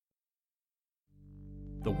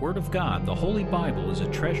The Word of God, the Holy Bible, is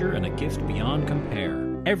a treasure and a gift beyond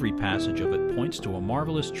compare. Every passage of it points to a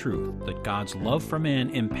marvelous truth that God's love for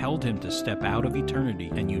man impelled him to step out of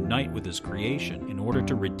eternity and unite with his creation in order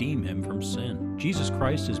to redeem him from sin. Jesus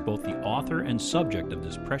Christ is both the author and subject of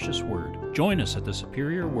this precious Word. Join us at the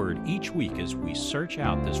Superior Word each week as we search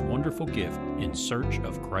out this wonderful gift in search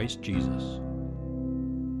of Christ Jesus.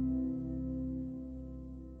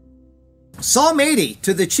 Psalm 80,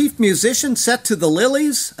 to the chief musician set to the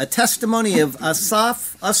lilies, a testimony of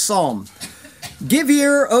Asaph, a psalm. Give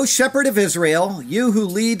ear, O shepherd of Israel, you who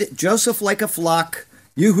lead Joseph like a flock,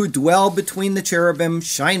 you who dwell between the cherubim,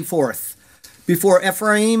 shine forth. Before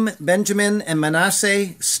Ephraim, Benjamin, and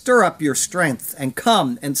Manasseh, stir up your strength, and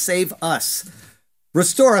come and save us.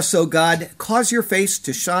 Restore us, O God, cause your face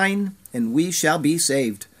to shine, and we shall be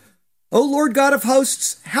saved. O Lord God of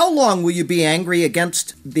hosts, how long will you be angry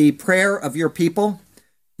against the prayer of your people?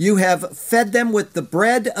 You have fed them with the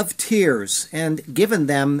bread of tears and given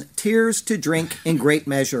them tears to drink in great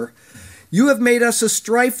measure. You have made us a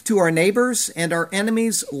strife to our neighbors, and our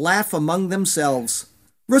enemies laugh among themselves.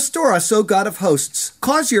 Restore us, O God of hosts.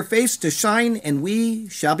 Cause your face to shine, and we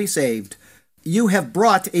shall be saved. You have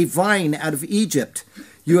brought a vine out of Egypt.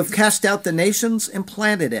 You have cast out the nations and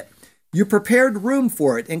planted it. You prepared room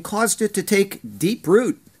for it and caused it to take deep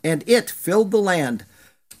root, and it filled the land.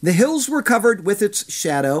 The hills were covered with its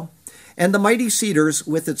shadow, and the mighty cedars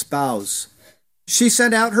with its boughs. She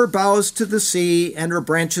sent out her boughs to the sea and her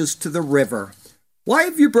branches to the river. Why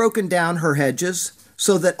have you broken down her hedges,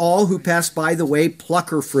 so that all who pass by the way pluck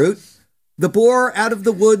her fruit? The boar out of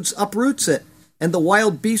the woods uproots it, and the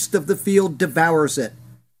wild beast of the field devours it.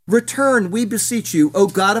 Return, we beseech you, O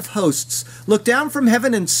God of hosts. Look down from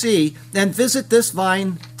heaven and see, and visit this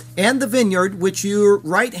vine and the vineyard which your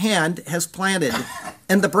right hand has planted,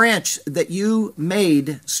 and the branch that you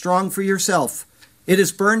made strong for yourself. It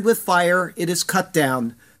is burned with fire, it is cut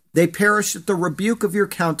down. They perish at the rebuke of your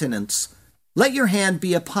countenance. Let your hand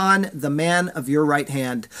be upon the man of your right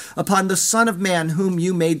hand, upon the Son of Man whom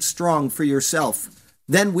you made strong for yourself.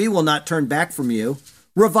 Then we will not turn back from you.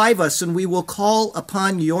 Revive us, and we will call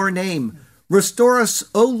upon your name. Restore us,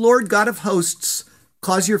 O Lord God of hosts.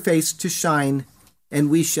 Cause your face to shine, and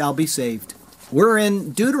we shall be saved. We're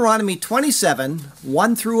in Deuteronomy 27,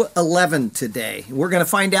 1 through 11 today. We're going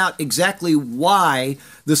to find out exactly why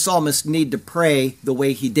the psalmist needed to pray the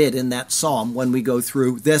way he did in that psalm when we go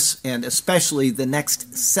through this, and especially the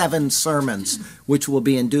next 7 sermons, which will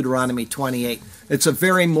be in Deuteronomy 28. It's a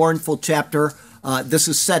very mournful chapter. This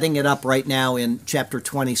is setting it up right now in chapter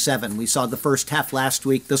 27. We saw the first half last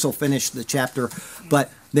week. This will finish the chapter. But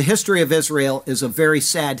the history of Israel is a very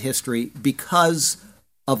sad history because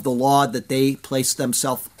of the law that they placed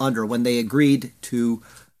themselves under when they agreed to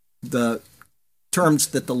the terms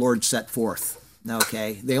that the Lord set forth.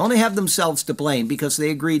 Okay, they only have themselves to blame because they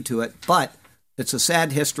agreed to it, but it's a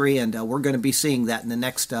sad history, and we're going to be seeing that in the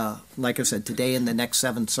next, like I said, today in the next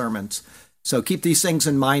 7 sermons. So keep these things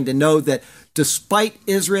in mind and know that despite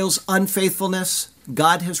Israel's unfaithfulness,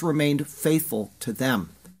 God has remained faithful to them.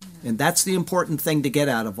 And that's the important thing to get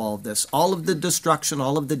out of all of this. All of the destruction,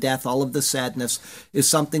 all of the death, all of the sadness is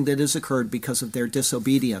something that has occurred because of their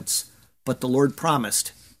disobedience. But the Lord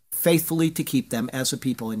promised faithfully to keep them as a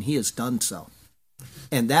people, and he has done so.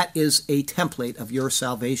 And that is a template of your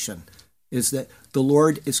salvation, is that the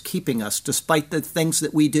Lord is keeping us despite the things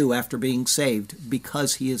that we do after being saved,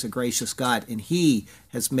 because he is a gracious God, and he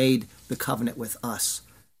has made the covenant with us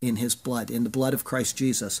in his blood, in the blood of Christ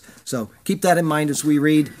Jesus. So keep that in mind as we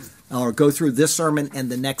read or go through this sermon and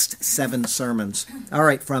the next 7 sermons. All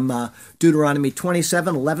right, from Deuteronomy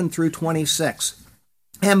 27, 11 through 26.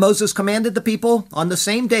 And Moses commanded the people on the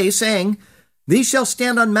same day, saying, These shall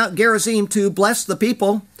stand on Mount Gerizim to bless the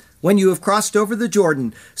people when you have crossed over the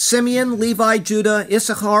Jordan, Simeon, Levi, Judah,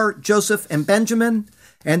 Issachar, Joseph, and Benjamin.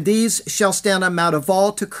 And these shall stand on Mount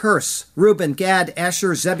Aval to curse, Reuben, Gad,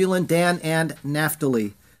 Asher, Zebulun, Dan, and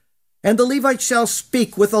Naphtali. And the Levites shall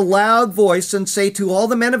speak with a loud voice and say to all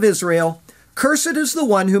the men of Israel, Cursed is the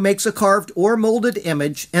one who makes a carved or molded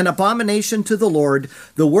image, an abomination to the Lord,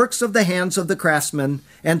 the works of the hands of the craftsman,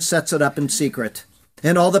 and sets it up in secret.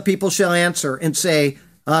 And all the people shall answer and say,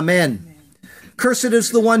 Amen. Cursed is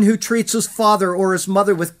the one who treats his father or his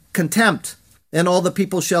mother with contempt. And all the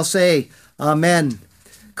people shall say, Amen.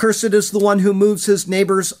 Cursed is the one who moves his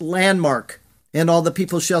neighbor's landmark. And all the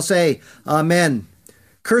people shall say, Amen.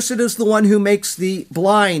 Cursed is the one who makes the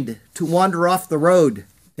blind to wander off the road.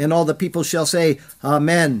 And all the people shall say,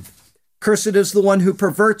 Amen. Cursed is the one who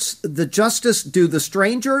perverts the justice due the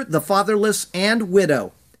stranger, the fatherless, and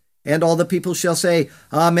widow. And all the people shall say,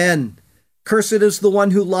 Amen. Cursed is the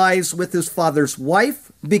one who lies with his father's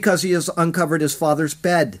wife, because he has uncovered his father's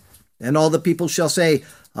bed. And all the people shall say,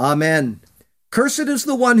 Amen. Cursed is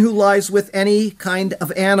the one who lies with any kind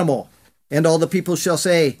of animal. And all the people shall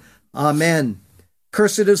say, Amen.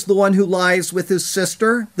 Cursed is the one who lies with his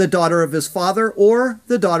sister, the daughter of his father, or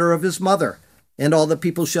the daughter of his mother. And all the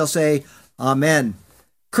people shall say, Amen.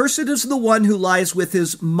 Cursed is the one who lies with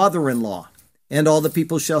his mother-in-law. And all the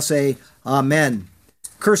people shall say, Amen.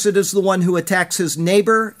 Cursed is the one who attacks his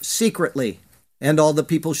neighbor secretly. And all the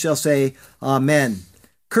people shall say, Amen.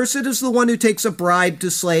 Cursed is the one who takes a bribe to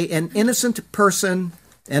slay an innocent person.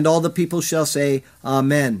 And all the people shall say,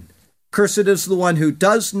 Amen. Cursed is the one who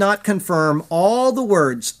does not confirm all the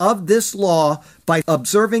words of this law by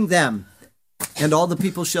observing them. And all the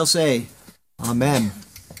people shall say, Amen.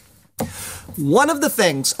 One of the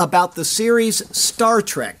things about the series Star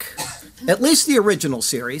Trek, at least the original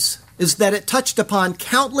series, is that it touched upon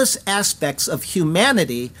countless aspects of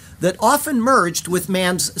humanity that often merged with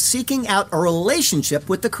man's seeking out a relationship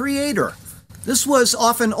with the Creator. This was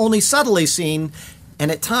often only subtly seen,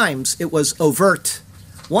 and at times it was overt.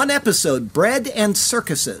 One episode, Bread and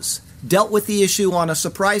Circuses, dealt with the issue on a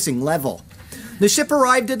surprising level. The ship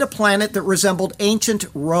arrived at a planet that resembled ancient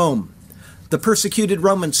Rome. The persecuted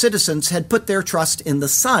Roman citizens had put their trust in the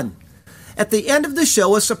sun. At the end of the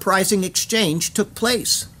show, a surprising exchange took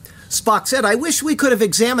place. Spock said, I wish we could have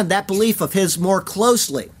examined that belief of his more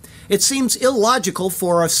closely. It seems illogical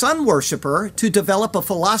for a sun worshiper to develop a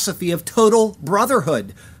philosophy of total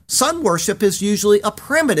brotherhood. Sun worship is usually a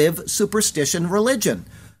primitive superstition religion.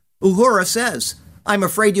 Uhura says, I'm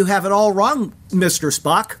afraid you have it all wrong, Mr.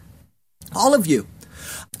 Spock. All of you.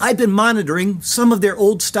 I've been monitoring some of their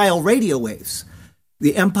old-style radio waves.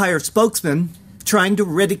 The Empire spokesman trying to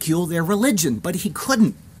ridicule their religion, but he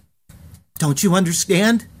couldn't. Don't you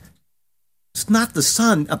understand? It's not the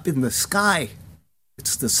sun up in the sky.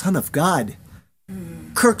 It's the Son of God.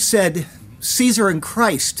 Kirk said, Caesar and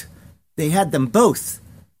Christ, they had them both,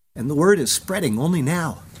 and the word is spreading only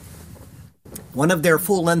now. One of their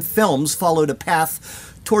full-length films followed a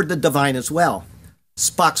path toward the divine as well.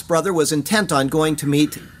 Spock's brother was intent on going to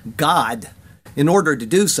meet God. In order to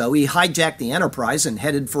do so, he hijacked the Enterprise and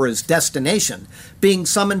headed for his destination. Being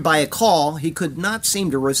summoned by a call, he could not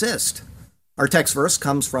seem to resist. Our text verse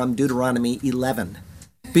comes from Deuteronomy 11.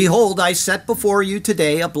 Behold, I set before you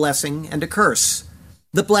today a blessing and a curse.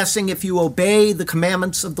 The blessing if you obey the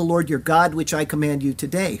commandments of the Lord your God, which I command you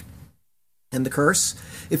today. And the curse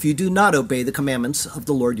if you do not obey the commandments of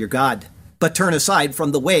the Lord your God, but turn aside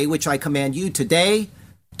from the way which I command you today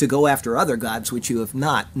to go after other gods which you have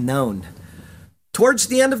not known. Towards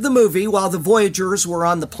the end of the movie, while the Voyagers were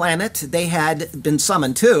on the planet they had been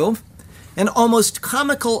summoned to, an almost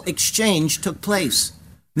comical exchange took place.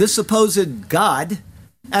 This supposed God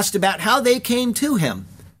asked about how they came to him.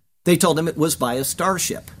 They told him it was by a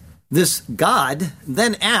starship. This God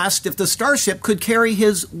then asked if the starship could carry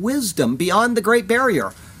his wisdom beyond the Great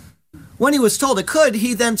Barrier. When he was told it could,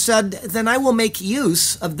 he then said, then I will make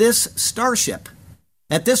use of this starship.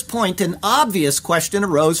 At this point, an obvious question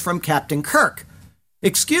arose from Captain Kirk.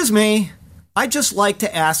 Excuse me, I'd just like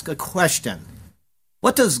to ask a question.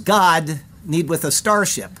 What does God need with a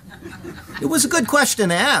starship? It was a good question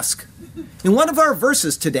to ask. In one of our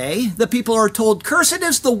verses today, the people are told, Cursed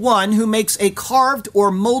is the one who makes a carved or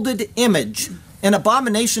molded image, an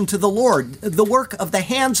abomination to the Lord, the work of the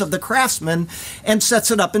hands of the craftsman, and sets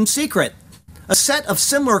it up in secret. A set of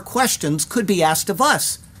similar questions could be asked of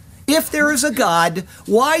us. If there is a God,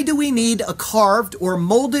 why do we need a carved or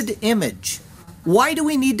molded image? Why do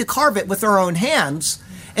we need to carve it with our own hands?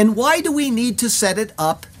 And why do we need to set it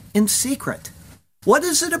up in secret? What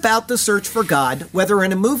is it about the search for God, whether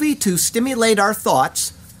in a movie to stimulate our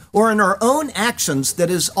thoughts or in our own actions, that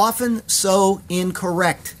is often so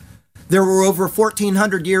incorrect? There were over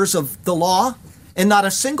 1,400 years of the law, and not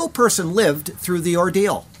a single person lived through the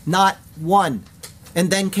ordeal. Not one. And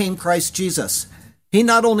then came Christ Jesus. He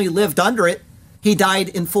not only lived under it, he died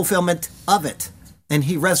in fulfillment of it, and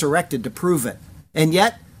he resurrected to prove it. And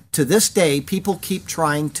yet, to this day, people keep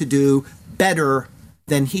trying to do better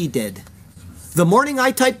than he did. The morning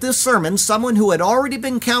I typed this sermon, someone who had already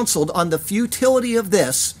been counseled on the futility of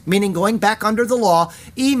this, meaning going back under the law,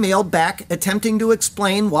 emailed back attempting to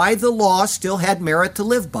explain why the law still had merit to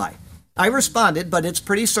live by. I responded, but it's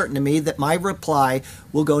pretty certain to me that my reply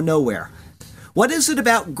will go nowhere. What is it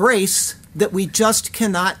about grace that we just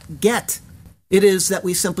cannot get? It is that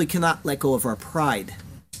we simply cannot let go of our pride.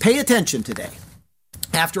 Pay attention today.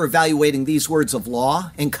 After evaluating these words of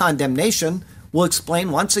law and condemnation, we'll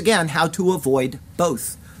explain once again how to avoid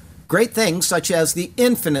both. Great things such as the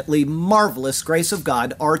infinitely marvelous grace of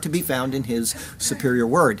God are to be found in his superior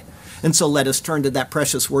word. And so let us turn to that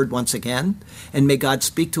precious word once again, and may God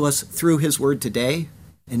speak to us through his word today,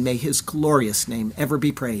 and may his glorious name ever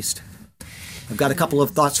be praised. I've got a couple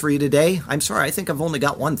of thoughts for you today. I'm sorry, I think I've only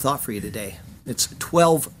got one thought for you today. It's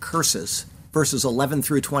 12 curses, verses 11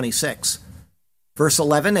 through 26. Verse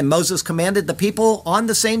 11, and Moses commanded the people on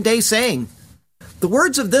the same day, saying, the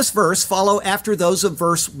words of this verse follow after those of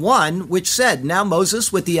verse 1, which said, now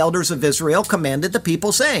Moses with the elders of Israel commanded the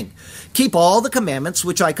people, saying, keep all the commandments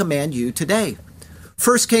which I command you today.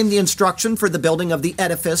 First came the instruction for the building of the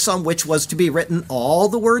edifice on which was to be written all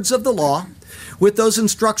the words of the law. With those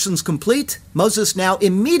instructions complete, Moses now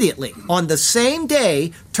immediately, on the same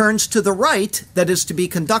day, turns to the rite that is to be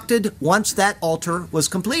conducted once that altar was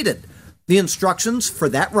completed. The instructions for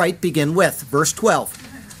that rite begin with verse 12.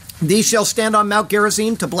 These shall stand on Mount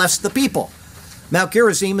Gerizim to bless the people. Mount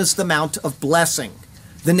Gerizim is the Mount of Blessing.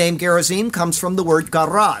 The name Gerizim comes from the word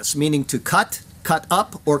garaz, meaning to cut, cut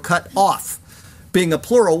up, or cut off. Being a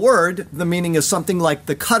plural word, the meaning is something like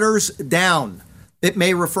the cutters down. It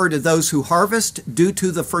may refer to those who harvest due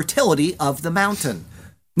to the fertility of the mountain.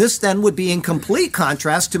 This then would be in complete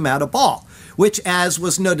contrast to Mount Ebal, which, as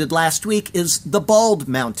was noted last week, is the bald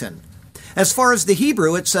mountain. As far as the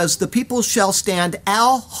Hebrew, it says, the people shall stand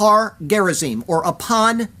al har Gerizim, or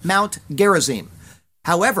upon Mount Gerizim.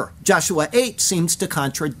 However, Joshua 8 seems to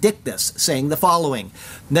contradict this, saying the following,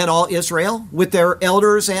 then all Israel, with their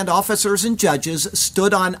elders and officers and judges,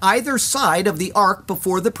 stood on either side of the ark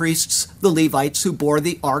before the priests, the Levites, who bore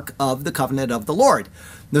the ark of the covenant of the Lord.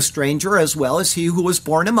 The stranger as well as he who was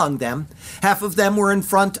born among them. Half of them were in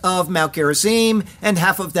front of Mount Gerizim, and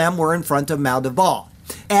half of them were in front of Mount Ebal,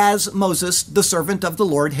 as Moses, the servant of the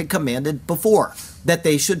Lord, had commanded before, that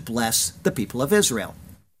they should bless the people of Israel.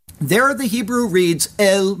 There the Hebrew reads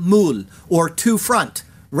el mul, or to front,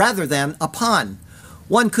 rather than upon.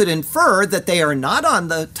 One could infer that they are not on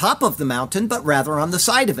the top of the mountain, but rather on the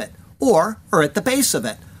side of it, or at the base of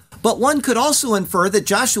it. But one could also infer that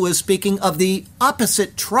Joshua is speaking of the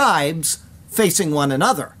opposite tribes facing one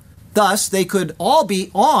another. Thus, they could all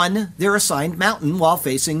be on their assigned mountain while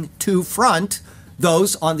facing to front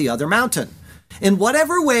those on the other mountain. In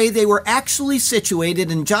whatever way they were actually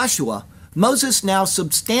situated in Joshua, Moses now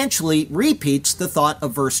substantially repeats the thought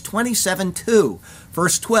of verse 27:2,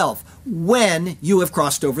 verse 12, when you have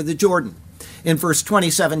crossed over the Jordan. In verse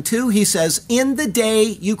 27:2, he says, in the day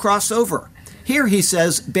you cross over. Here he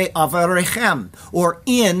says, be'avarechem, or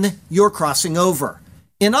in your crossing over.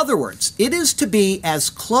 In other words, it is to be as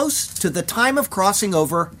close to the time of crossing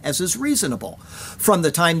over as is reasonable. From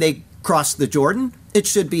the time they cross the Jordan, it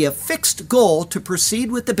should be a fixed goal to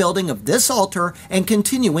proceed with the building of this altar and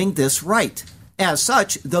continuing this rite. As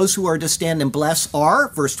such, those who are to stand and bless are,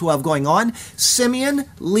 verse 12 going on, Simeon,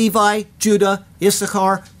 Levi, Judah,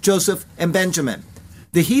 Issachar, Joseph, and Benjamin.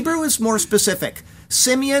 The Hebrew is more specific.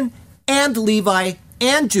 Simeon and Levi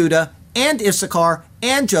and Judah and Issachar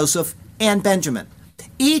and Joseph and Benjamin.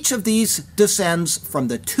 Each of these descends from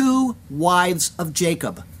the two wives of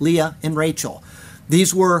Jacob, Leah and Rachel.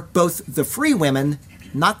 These were both the free women,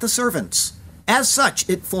 not the servants. As such,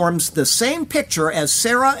 it forms the same picture as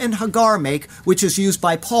Sarah and Hagar make, which is used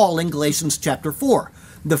by Paul in Galatians chapter 4.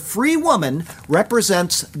 The free woman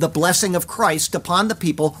represents the blessing of Christ upon the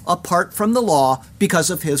people apart from the law because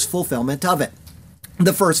of his fulfillment of it.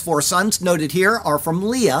 The first four sons noted here are from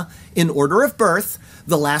Leah in order of birth.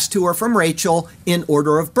 The last two are from Rachel in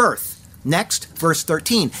order of birth. Next, verse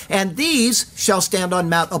 13, and these shall stand on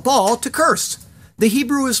Mount Ebal to curse. The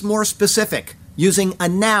Hebrew is more specific, using a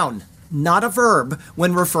noun, not a verb,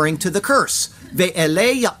 when referring to the curse.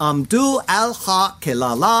 Ve'ele ya'amdu al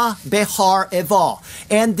ha-kelala behar Ebal.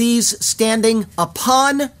 And these standing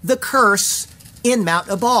upon the curse in Mount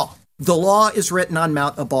Ebal. The law is written on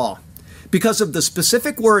Mount Ebal. Because of the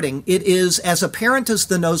specific wording, it is as apparent as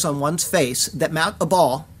the nose on one's face that Mount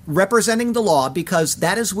Ebal, representing the law, because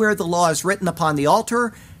that is where the law is written upon the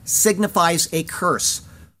altar, signifies a curse.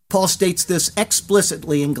 Paul states this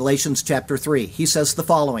explicitly in Galatians chapter 3. He says the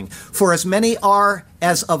following, for as many are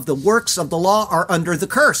as of the works of the law are under the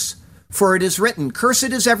curse. For it is written,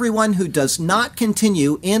 cursed is everyone who does not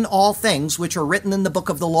continue in all things which are written in the book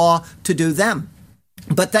of the law to do them.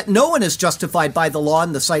 But that no one is justified by the law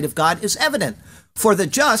in the sight of God is evident, for the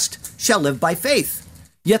just shall live by faith.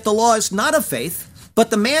 Yet the law is not of faith, but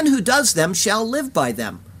the man who does them shall live by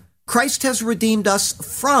them. Christ has redeemed us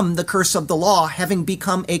from the curse of the law, having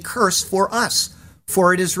become a curse for us.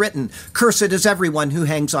 For it is written, cursed is everyone who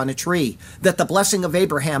hangs on a tree, that the blessing of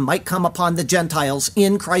Abraham might come upon the Gentiles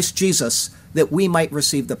in Christ Jesus, that we might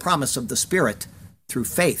receive the promise of the Spirit through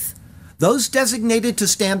faith. Those designated to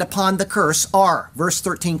stand upon the curse are, verse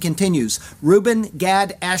 13 continues, Reuben,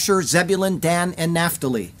 Gad, Asher, Zebulun, Dan, and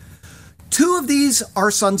Naphtali. 2 of these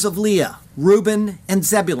are sons of Leah, Reuben and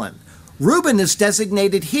Zebulun. Reuben is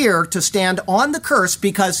designated here to stand on the curse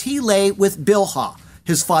because he lay with Bilhah,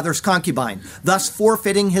 his father's concubine, thus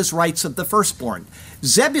forfeiting his rights of the firstborn.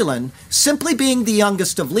 Zebulun, simply being the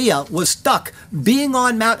youngest of Leah, was stuck being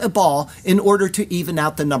on Mount Ebal in order to even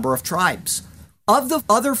out the number of tribes. Of the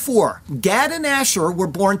other 4, Gad and Asher were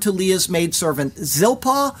born to Leah's maidservant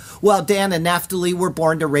Zilpah, while Dan and Naphtali were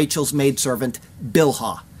born to Rachel's maidservant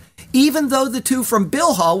Bilhah. Even though the 2 from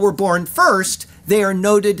Bilhah were born first, they are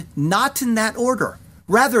noted not in that order.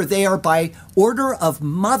 Rather, they are by order of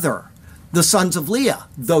mother. The sons of Leah,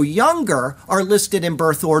 though younger, are listed in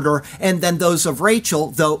birth order, and then those of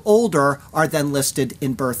Rachel, though older, are then listed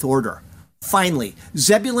in birth order. Finally,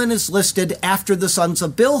 Zebulun is listed after the sons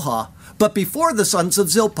of Bilhah, but before the sons of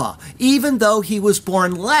Zilpah, even though he was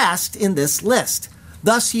born last in this list.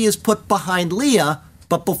 Thus he is put behind Leah,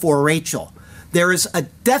 but before Rachel. There is a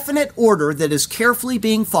definite order that is carefully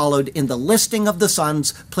being followed in the listing of the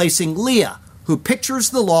sons, placing Leah, who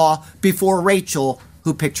pictures the law, before Rachel,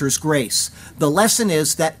 who pictures grace. The lesson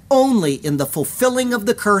is that only in the fulfilling of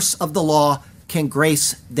the curse of the law can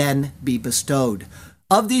grace then be bestowed.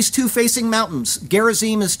 Of these 2 facing mountains,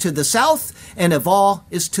 Gerizim is to the south and Eval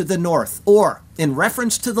is to the north. Or, in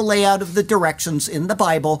reference to the layout of the directions in the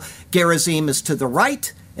Bible, Gerizim is to the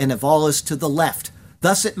right and Eval is to the left.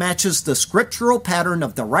 Thus it matches the scriptural pattern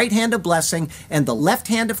of the right hand of blessing and the left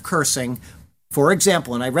hand of cursing. For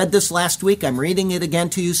example, and I read this last week, I'm reading it again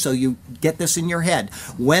to you so you get this in your head.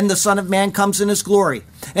 When the Son of Man comes in his glory,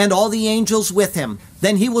 and all the angels with him,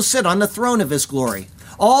 then he will sit on the throne of his glory.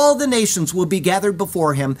 All the nations will be gathered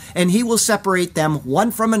before him, and he will separate them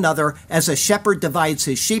one from another, as a shepherd divides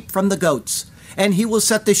his sheep from the goats. And he will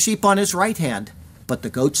set the sheep on his right hand, but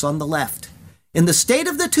the goats on the left. In the state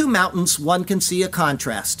of the 2 mountains, one can see a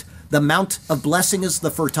contrast. The Mount of Blessing is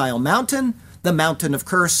the fertile mountain. The mountain of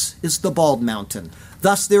curse is the bald mountain.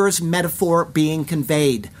 Thus there is metaphor being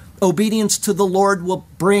conveyed. Obedience to the Lord will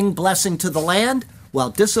bring blessing to the land,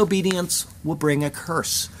 while disobedience will bring a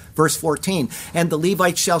curse. Verse 14, and the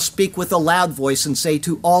Levites shall speak with a loud voice and say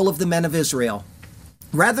to all of the men of Israel.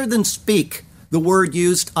 Rather than speak, the word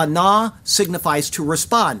used, anah, signifies to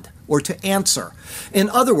respond or to answer. In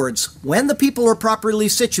other words, when the people are properly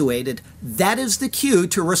situated, that is the cue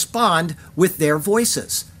to respond with their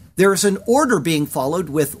voices. There is an order being followed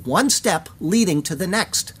with one step leading to the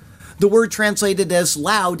next. The word translated as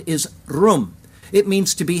loud is rum. It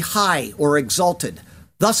means to be high or exalted.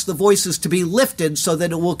 Thus the voice is to be lifted so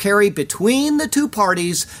that it will carry between the 2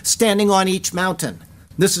 parties standing on each mountain.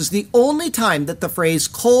 This is the only time that the phrase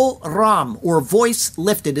kol ram, or voice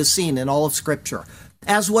lifted, is seen in all of Scripture.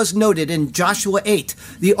 As was noted in Joshua 8,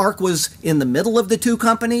 the ark was in the middle of the 2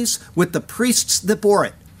 companies with the priests that bore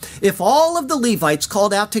it. If all of the Levites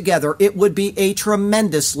called out together, it would be a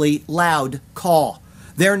tremendously loud call.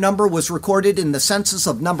 Their number was recorded in the census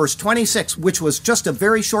of Numbers 26, which was just a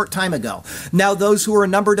very short time ago. Now those who were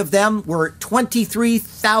numbered of them were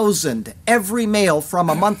 23,000, every male from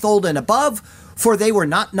a month old and above, for they were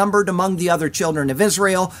not numbered among the other children of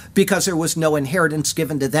Israel, because there was no inheritance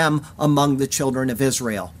given to them among the children of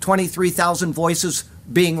Israel. 23,000 voices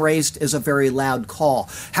being raised is a very loud call.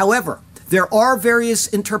 However, there are various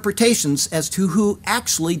interpretations as to who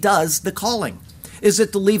actually does the calling. Is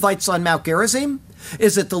it the Levites on Mount Gerizim?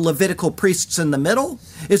 Is it the Levitical priests in the middle?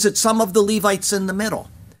 Is it some of the Levites in the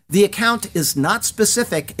middle? The account is not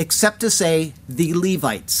specific except to say the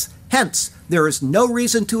Levites. Hence, there is no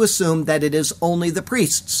reason to assume that it is only the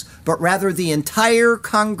priests, but rather the entire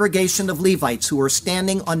congregation of Levites who are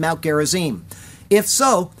standing on Mount Gerizim. If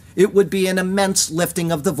so, it would be an immense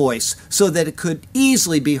lifting of the voice so that it could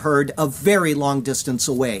easily be heard a very long distance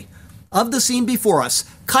away. Of the scene before us,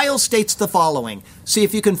 Kyle states the following. See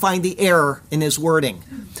if you can find the error in his wording.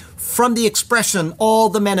 From the expression, all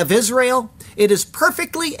the men of Israel, it is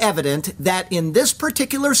perfectly evident that in this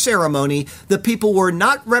particular ceremony, the people were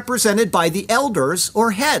not represented by the elders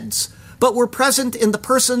or heads, but were present in the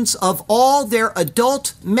persons of all their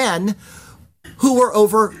adult men who were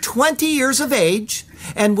over 20 years of age.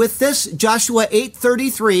 And with this, Joshua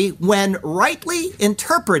 8:33, when rightly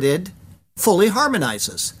interpreted, fully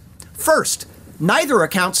harmonizes. First, neither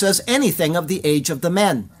account says anything of the age of the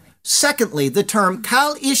men. Secondly, the term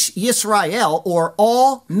Kal Ish Yisrael, or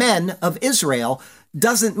all men of Israel,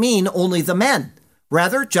 doesn't mean only the men.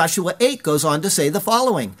 Rather, Joshua 8 goes on to say the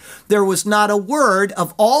following. There was not a word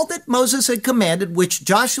of all that Moses had commanded which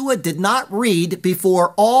Joshua did not read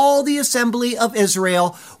before all the assembly of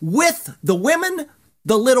Israel with the women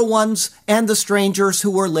the little ones, and the strangers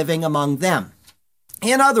who were living among them.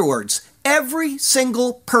 In other words, every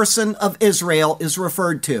single person of Israel is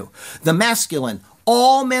referred to. The masculine,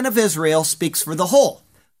 all men of Israel, speaks for the whole.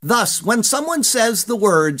 Thus, when someone says the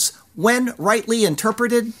words, when rightly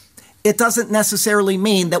interpreted, it doesn't necessarily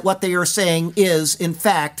mean that what they are saying is, in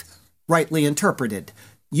fact, rightly interpreted.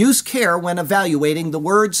 Use care when evaluating the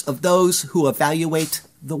words of those who evaluate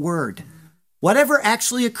the word. Whatever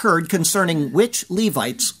actually occurred concerning which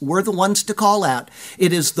Levites were the ones to call out,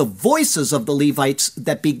 it is the voices of the Levites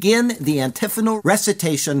that begin the antiphonal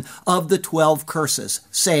recitation of the 12 curses,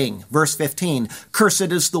 saying, verse 15,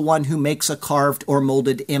 "Cursed is the one who makes a carved or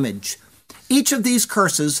molded image." Each of these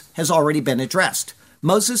curses has already been addressed.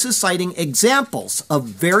 Moses is citing examples of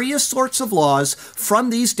various sorts of laws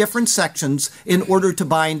from these different sections in order to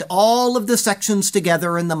bind all of the sections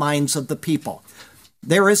together in the minds of the people.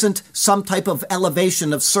 There isn't some type of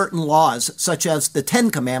elevation of certain laws, such as the Ten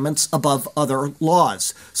Commandments, above other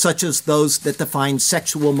laws, such as those that define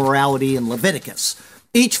sexual morality in Leviticus.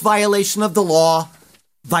 Each violation of the law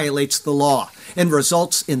violates the law and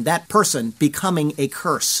results in that person becoming a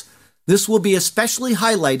curse. This will be especially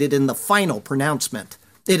highlighted in the final pronouncement.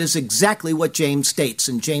 It is exactly what James states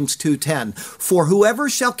in James 2:10. "For whoever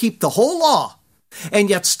shall keep the whole law and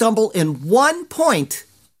yet stumble in one point,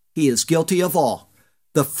 he is guilty of all."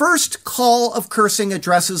 The first call of cursing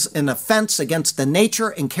addresses an offense against the nature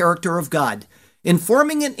and character of God. In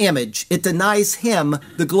forming an image, it denies him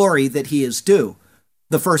the glory that he is due.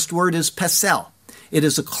 The first word is pesel. It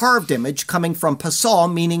is a carved image coming from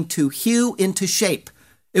pasal, meaning to hew into shape.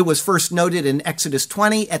 It was first noted in Exodus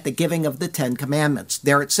 20 at the giving of the Ten Commandments.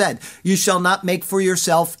 There it said, "You shall not make for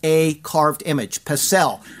yourself a carved image,"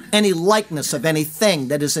 pesel, "any likeness of anything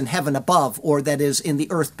that is in heaven above, or that is in the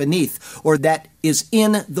earth beneath, or that is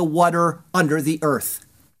in the water under the earth."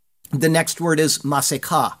 The next word is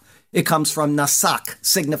masekah. It comes from nasak,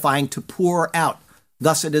 signifying to pour out.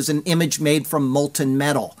 Thus it is an image made from molten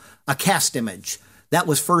metal, a cast image. That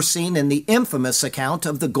was first seen in the infamous account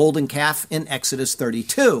of the golden calf in Exodus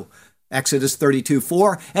 32. Exodus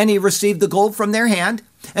 32:4, "And he received the gold from their hand,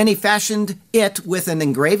 and he fashioned it with an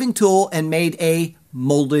engraving tool and made a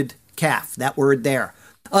molded calf." That word there.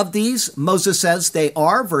 Of these, Moses says they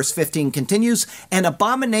are, verse 15 continues, "an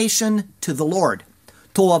abomination to the Lord."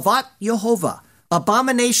 Toavat Yehovah,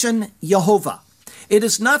 abomination Yehovah. It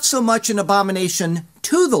is not so much an abomination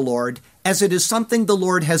to the Lord as it is something the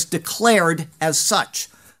Lord has declared as such.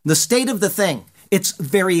 The state of the thing, its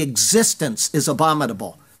very existence, is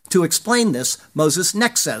abominable. To explain this, Moses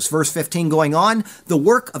next says, verse 15 going on, "the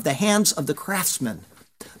work of the hands of the craftsman."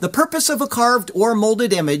 The purpose of a carved or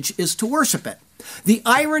molded image is to worship it. The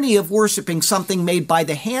irony of worshiping something made by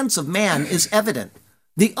the hands of man is evident.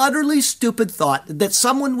 The utterly stupid thought that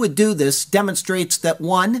someone would do this demonstrates that,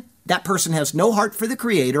 one, that person has no heart for the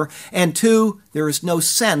Creator, and two, there is no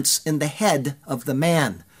sense in the head of the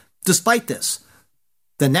man. Despite this,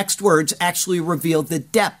 the next words actually reveal the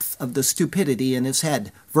depth of the stupidity in his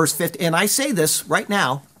head. Verse 15, and I say this right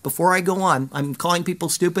now, before I go on, I'm calling people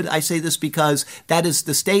stupid. I say this because that is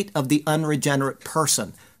the state of the unregenerate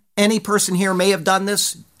person. Any person here may have done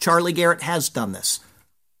this. Charlie Garrett has done this.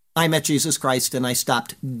 I met Jesus Christ and I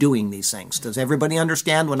stopped doing these things. Does everybody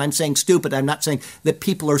understand? When I'm saying stupid, I'm not saying that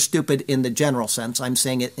people are stupid in the general sense. I'm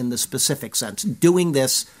saying it in the specific sense. Doing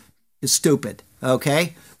this is stupid,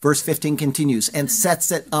 okay? Verse 15 continues, "and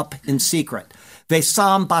sets it up in secret."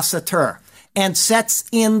 Vesam basater, and sets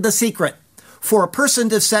in the secret. For a person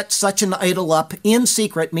to set such an idol up in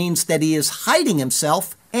secret means that he is hiding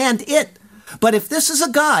himself and it. But if this is a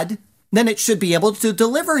God, then it should be able to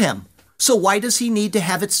deliver him. So why does he need to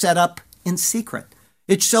have it set up in secret?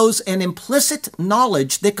 It shows an implicit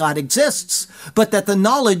knowledge that God exists, but that the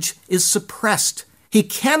knowledge is suppressed. He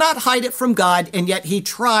cannot hide it from God, and yet he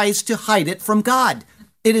tries to hide it from God.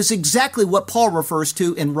 It is exactly what Paul refers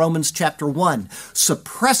to in Romans chapter 1,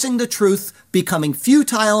 suppressing the truth, becoming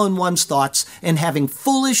futile in one's thoughts, and having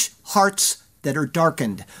foolish hearts that are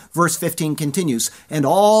darkened. Verse 15 continues, "and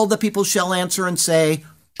all the people shall answer and say,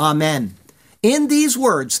 Amen." In these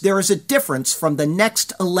words, there is a difference from the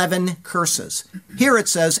next 11 curses. Here it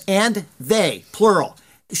says, "and they," plural,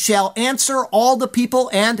 "shall answer all the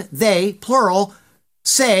people, and they," plural,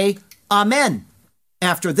 "say, Amen."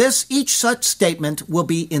 After this, each such statement will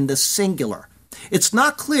be in the singular. It's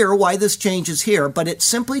not clear why this change is here, but it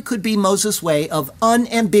simply could be Moses' way of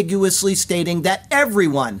unambiguously stating that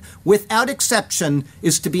everyone, without exception,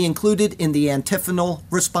 is to be included in the antiphonal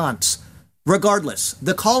response. Regardless,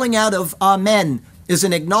 the calling out of Amen is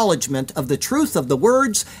an acknowledgement of the truth of the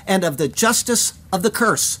words and of the justice of the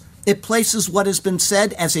curse. It places what has been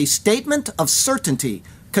said as a statement of certainty,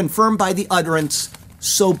 confirmed by the utterance,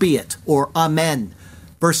 so be it, or amen.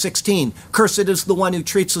 Verse 16, cursed is the one who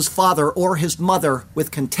treats his father or his mother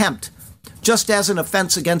with contempt. Just as an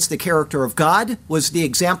offense against the character of God was the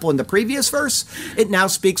example in the previous verse, it now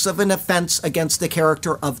speaks of an offense against the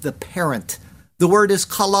character of the parent. The word is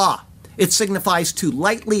kala. It signifies to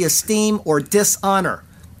lightly esteem or dishonor.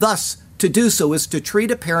 Thus, to do so is to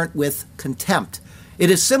treat a parent with contempt.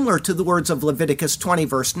 It is similar to the words of Leviticus 20,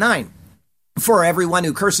 verse 9. For everyone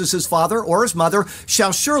who curses his father or his mother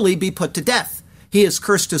shall surely be put to death. He has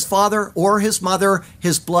cursed his father or his mother,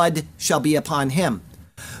 his blood shall be upon him.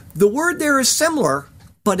 The word there is similar,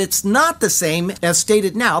 but it's not the same as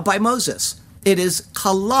stated now by Moses. It is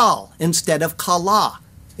kalal instead of kala.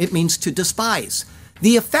 It means to despise.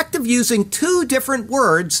 The effect of using two different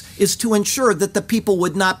words is to ensure that the people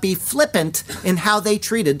would not be flippant in how they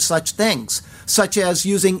treated such things, such as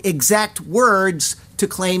using exact words to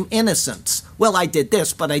claim innocence. Well, I did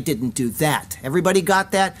this, but I didn't do that. Everybody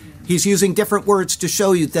got that? He's using different words to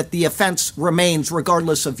show you that the offense remains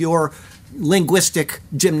regardless of your linguistic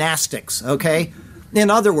gymnastics, okay? In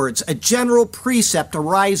other words, a general precept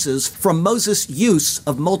arises from Moses' use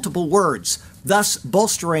of multiple words, thus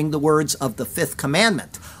bolstering the words of the fifth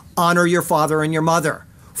commandment. Honor your father and your mother.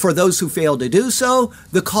 For those who fail to do so,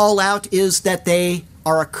 the call out is that they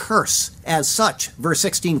are a curse as such. Verse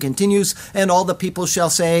 16 continues, and all the people shall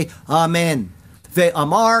say, Amen.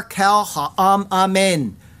 Ve'amar kal ha'am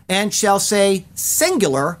amen. And shall say,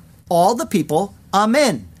 singular, all the people,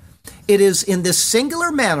 Amen. It is in this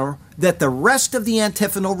singular manner that the rest of the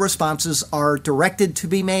antiphonal responses are directed to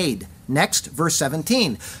be made. Next, verse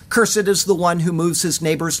 17. Cursed is the one who moves his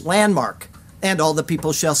neighbor's landmark. And all the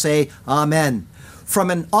people shall say, Amen. From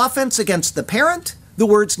an offense against the parent, the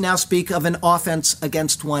words now speak of an offense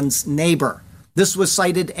against one's neighbor. This was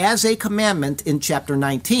cited as a commandment in chapter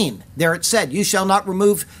 19. There it said, you shall not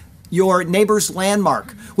remove your neighbor's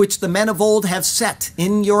landmark, which the men of old have set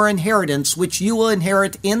in your inheritance, which you will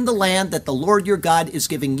inherit in the land that the Lord your God is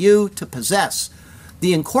giving you to possess.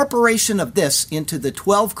 The incorporation of this into the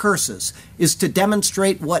 12 curses is to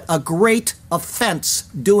demonstrate what a great offense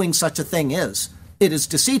doing such a thing is. It is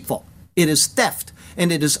deceitful, it is theft,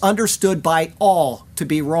 and it is understood by all to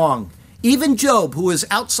be wrong. Even Job, who is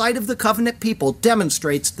outside of the covenant people,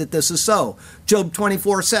 demonstrates that this is so. Job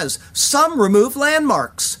 24 says, some remove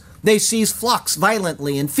landmarks. They seize flocks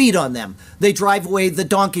violently and feed on them. They drive away the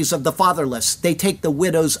donkeys of the fatherless. They take the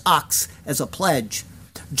widow's ox as a pledge.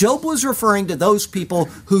 Job was referring to those people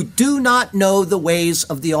who do not know the ways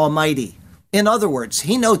of the Almighty. In other words,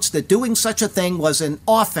 he notes that doing such a thing was an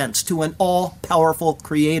offense to an all-powerful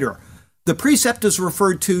Creator. The precept is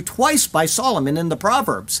referred to twice by Solomon in the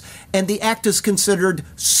Proverbs, and the act is considered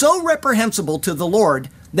so reprehensible to the Lord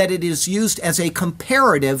that it is used as a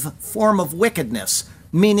comparative form of wickedness,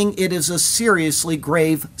 meaning it is a seriously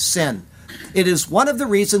grave sin. It is one of the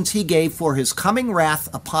reasons he gave for his coming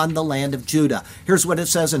wrath upon the land of Judah. Here's what it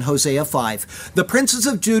says in Hosea 5. The princes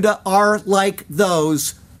of Judah are like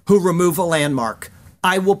those who remove a landmark.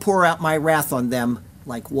 I will pour out my wrath on them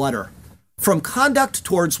like water. From conduct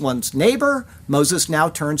towards one's neighbor, Moses now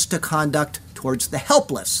turns to conduct towards the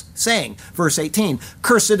helpless, saying, verse 18,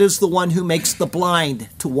 cursed is the one who makes the blind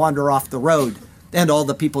to wander off the road. And all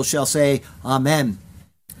the people shall say, Amen.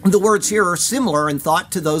 The words here are similar in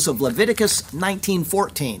thought to those of Leviticus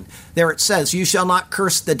 19:14. There it says, you shall not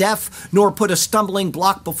curse the deaf, nor put a stumbling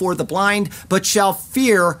block before the blind, but shall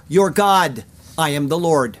fear your God. I am the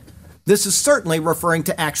Lord. This is certainly referring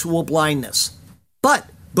to actual blindness. But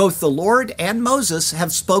both the Lord and Moses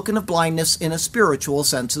have spoken of blindness in a spiritual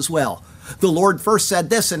sense as well. The Lord first said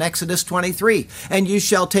this in Exodus 23, and you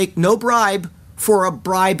shall take no bribe, for a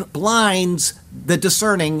bribe blinds the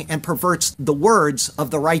discerning and perverts the words of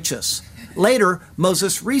the righteous. Later,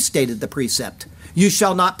 Moses restated the precept. You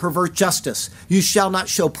shall not pervert justice. You shall not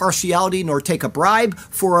show partiality nor take a bribe,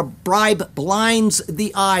 for a bribe blinds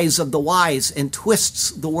the eyes of the wise and twists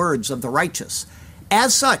the words of the righteous.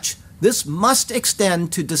 As such, this must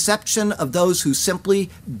extend to deception of those who simply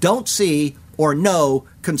don't see or know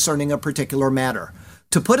concerning a particular matter.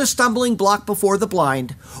 To put a stumbling block before the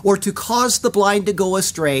blind, or to cause the blind to go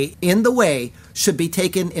astray in the way, should be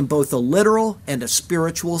taken in both a literal and a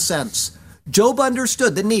spiritual sense. Job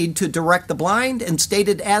understood the need to direct the blind and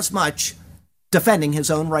stated as much, defending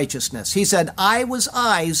his own righteousness. He said, I was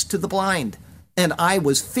eyes to the blind, and I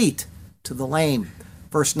was feet to the lame.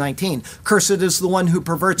 Verse 19, cursed is the one who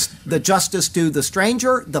perverts the justice to the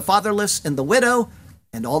stranger, the fatherless, and the widow,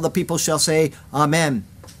 and all the people shall say, Amen.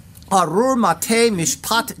 Arur mate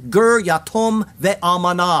mishpat ger yatom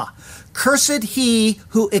ve'amana. Cursed he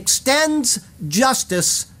who extends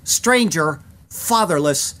justice, stranger,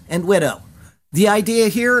 fatherless, and widow. The idea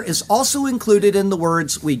here is also included in the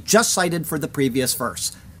words we just cited for the previous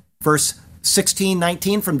verse. Verse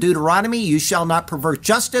 16:19 from Deuteronomy, you shall not pervert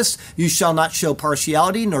justice, you shall not show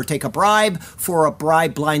partiality, nor take a bribe, for a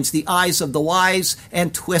bribe blinds the eyes of the wise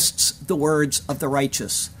and twists the words of the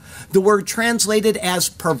righteous. The word translated as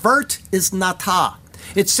pervert is nata.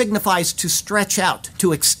 It signifies to stretch out,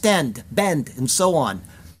 to extend, bend, and so on.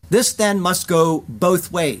 This then must go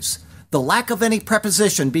both ways. The lack of any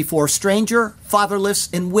preposition before stranger, fatherless,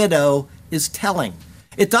 and widow is telling.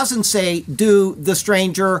 It doesn't say do the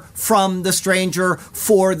stranger, from the stranger,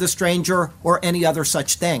 for the stranger, or any other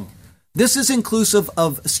such thing. This is inclusive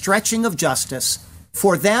of stretching of justice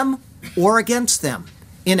for them or against them.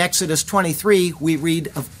 In Exodus 23, we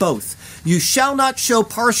read of both. You shall not show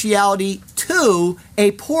partiality to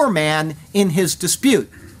a poor man in his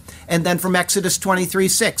dispute. And then from Exodus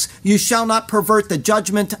 23:6, you shall not pervert the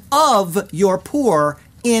judgment of your poor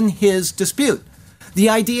in his dispute. The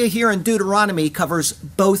idea here in Deuteronomy covers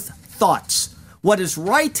both thoughts. What is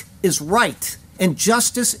right, and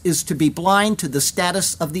justice is to be blind to the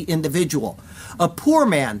status of the individual. A poor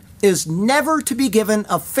man is never to be given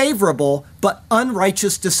a favorable but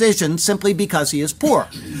unrighteous decision simply because he is poor,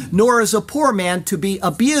 nor is a poor man to be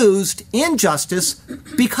abused in justice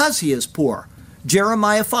because he is poor.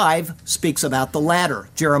 Jeremiah 5 speaks about the latter.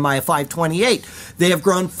 Jeremiah 5:28, they have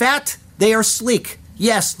grown fat, they are sleek.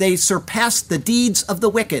 Yes, they surpass the deeds of the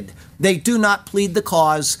wicked. They do not plead the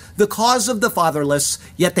cause of the fatherless,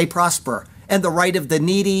 yet they prosper, and the right of the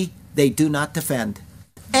needy they do not defend.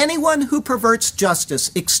 Anyone who perverts justice,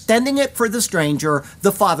 extending it for the stranger,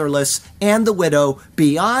 the fatherless, and the widow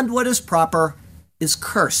beyond what is proper, is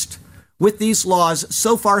cursed. With these laws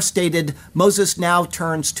so far stated, Moses now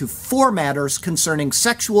turns to 4 matters concerning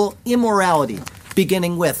sexual immorality,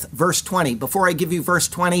 beginning with verse 20. Before I give you verse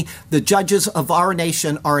 20, the judges of our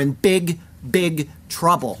nation are in big, big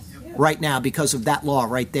trouble right now because of that law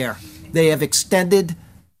right there. They have extended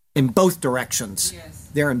in both directions.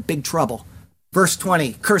 They're in big trouble. Verse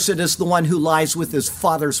 20, cursed is the one who lies with his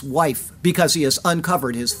father's wife, because he has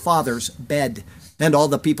uncovered his father's bed. And all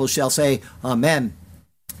the people shall say, Amen.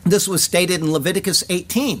 This was stated in Leviticus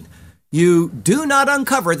 18. You do not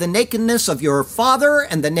uncover the nakedness of your father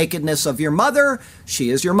and the nakedness of your mother. She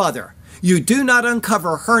is your mother. You do not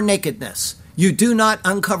uncover her nakedness. You do not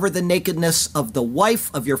uncover the nakedness of the wife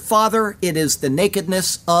of your father. It is the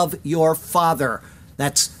nakedness of your father.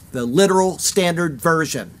 That's the literal standard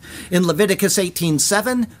version. In Leviticus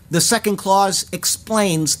 18:7, the second clause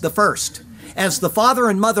explains the first. As the father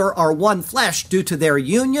and mother are one flesh due to their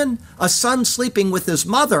union, a son sleeping with his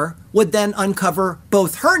mother would then uncover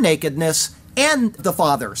both her nakedness and the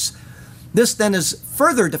father's. This then is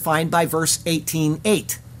further defined by verse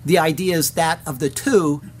 18:8. The idea is that of the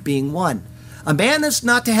two being one. A man is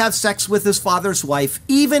not to have sex with his father's wife,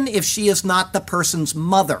 even if she is not the person's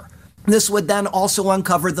mother. This would then also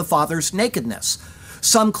uncover the father's nakedness.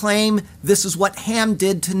 Some claim this is what Ham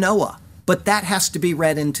did to Noah, but that has to be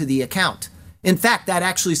read into the account. In fact, that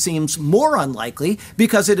actually seems more unlikely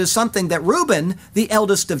because it is something that Reuben, the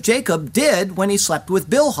eldest of Jacob, did when he slept with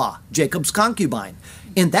Bilhah, Jacob's concubine.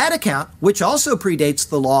 In that account, which also predates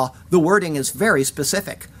the law, the wording is very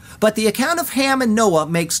specific. But the account of Ham and Noah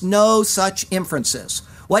makes no such inferences.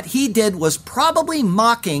 What he did was probably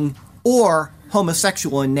mocking or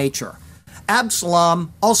homosexual in nature.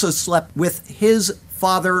 Absalom also slept with his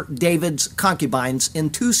father David's concubines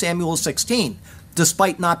in 2 Samuel 16.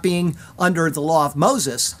 Despite not being under the law of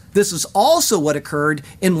Moses, this is also what occurred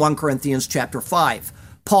in 1 Corinthians chapter 5.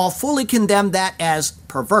 Paul fully condemned that as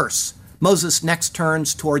perverse. Moses next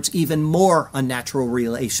turns towards even more unnatural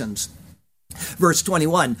relations. Verse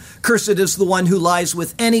 21, cursed is the one who lies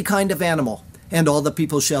with any kind of animal, and all the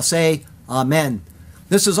people shall say, Amen.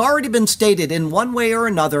 This has already been stated in one way or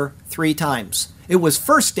another 3 times. It was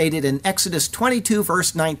first stated in Exodus 22,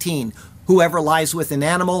 verse 19, whoever lies with an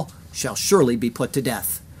animal shall surely be put to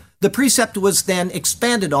death. The precept was then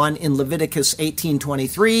expanded on in Leviticus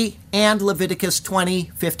 18:23 and Leviticus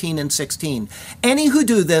 20:15 and 16. Any who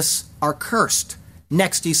do this are cursed.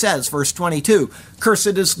 Next he says, verse 22,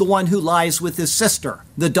 cursed is the one who lies with his sister,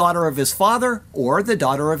 the daughter of his father, or the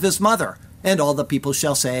daughter of his mother. And all the people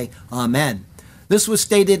shall say, Amen. This was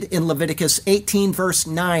stated in Leviticus 18, verse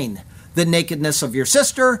 9. The nakedness of your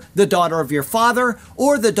sister, the daughter of your father,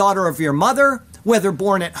 or the daughter of your mother, whether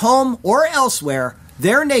born at home or elsewhere,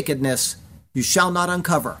 their nakedness you shall not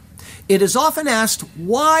uncover. It is often asked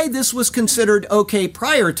why this was considered okay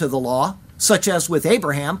prior to the law, such as with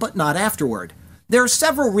Abraham, but not afterward. There are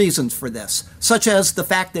several reasons for this, such as the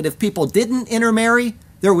fact that if people didn't intermarry,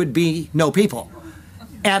 there would be no people.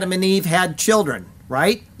 Adam and Eve had children,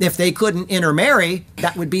 right? If they couldn't intermarry,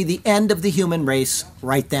 that would be the end of the human race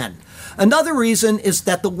right then. Another reason is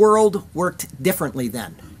that the world worked differently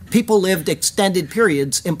then. People lived extended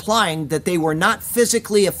periods, implying that they were not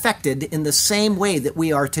physically affected in the same way that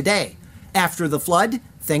we are today. After the flood,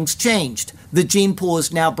 things changed. The gene pool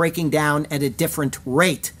is now breaking down at a different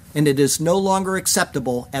rate, and it is no longer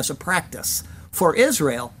acceptable as a practice. For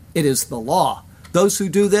Israel, it is the law. Those who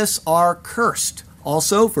do this are cursed.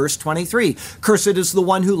 Also, verse 23, cursed is the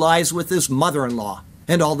one who lies with his mother-in-law.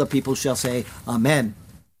 And all the people shall say, Amen.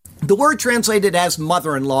 The word translated as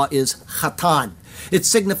mother-in-law is chatan. It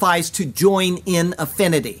signifies to join in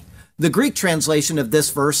affinity. The Greek translation of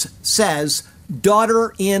this verse says,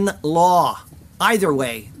 daughter-in-law. Either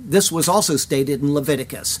way, this was also stated in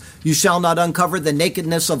Leviticus. You shall not uncover the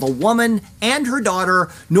nakedness of a woman and her daughter,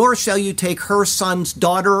 nor shall you take her son's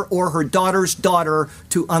daughter or her daughter's daughter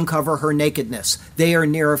to uncover her nakedness. They are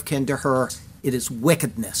near of kin to her. It is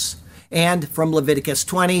wickedness. And from Leviticus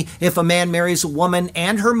 20, if a man marries a woman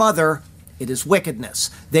and her mother, it is wickedness.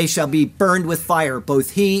 They shall be burned with fire,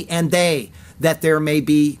 both he and they, that there may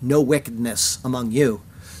be no wickedness among you.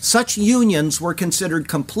 Such unions were considered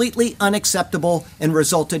completely unacceptable and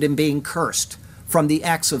resulted in being cursed. From the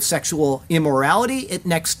acts of sexual immorality, it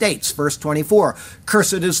next states, verse 24,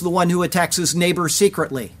 cursed is the one who attacks his neighbor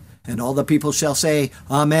secretly. And all the people shall say,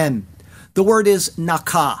 Amen. The word is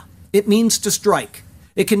nakah. It means to strike.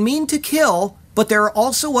 It can mean to kill, but there are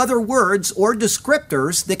also other words or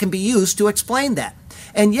descriptors that can be used to explain that.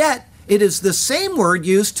 And yet, it is the same word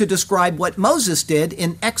used to describe what Moses did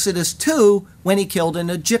in Exodus 2 when he killed an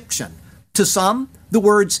Egyptian. To some, the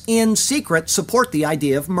words in secret support the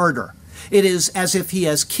idea of murder. It is as if he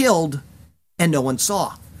has killed and no one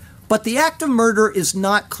saw. But the act of murder is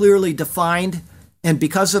not clearly defined, and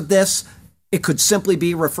because of this, it could simply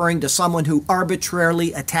be referring to someone who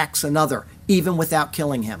arbitrarily attacks another, even without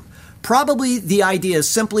killing him. Probably the idea is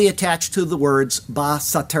simply attached to the words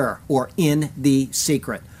ba-sater, or in the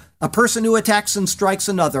secret. A person who attacks and strikes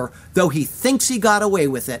another, though he thinks he got away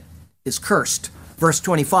with it, is cursed. Verse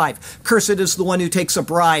 25, cursed is the one who takes a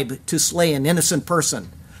bribe to slay an innocent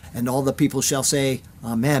person. And all the people shall say,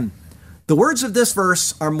 Amen. The words of this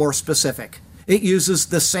verse are more specific. It uses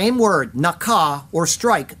the same word, nakah, or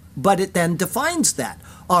strike, but it then defines that.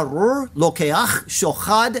 Arur lokeach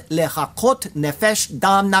shochad lechakot nefesh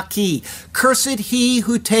dam naki. Cursed he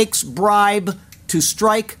who takes bribe to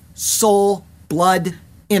strike soul, blood,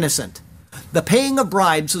 innocent. The paying of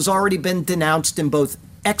bribes has already been denounced in both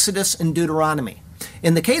Exodus and Deuteronomy.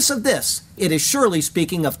 In the case of this, it is surely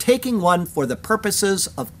speaking of taking one for the purposes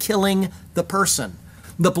of killing the person.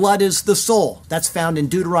 The blood is the soul. That's found in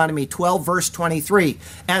Deuteronomy 12, verse 23.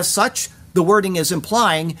 As such, the wording is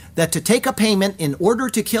implying that to take a payment in order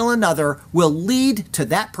to kill another will lead to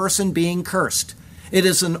that person being cursed. It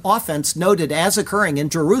is an offense noted as occurring in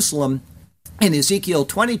Jerusalem in Ezekiel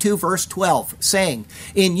 22, verse 12, saying,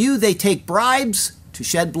 in you they take bribes to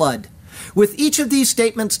shed blood. With each of these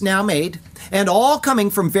statements now made, and all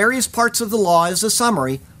coming from various parts of the law as a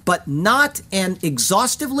summary, but not an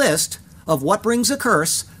exhaustive list of what brings a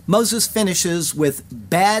curse, Moses finishes with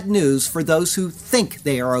bad news for those who think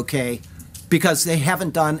they are okay, because they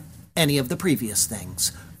haven't done any of the previous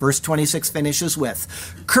things. Verse 26 finishes with,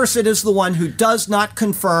 cursed is the one who does not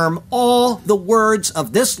confirm all the words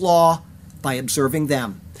of this law by observing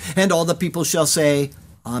them. And all the people shall say,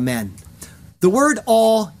 Amen. The word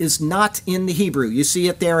all is not in the Hebrew. You see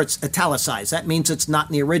it there, it's italicized. That means it's not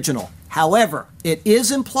in the original. However, it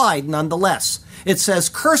is implied nonetheless. It says,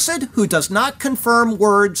 cursed who does not confirm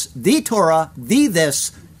words, the Torah, the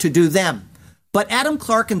this, to do them. But Adam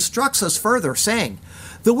Clarke instructs us further, saying,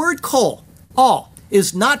 the word kol, all,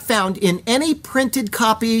 is not found in any printed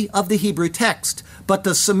copy of the Hebrew text, but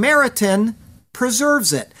the Samaritan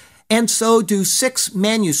preserves it. And so do 6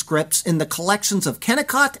 manuscripts in the collections of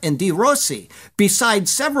Kennicott and D. Rossi, besides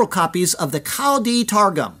several copies of the Chaldee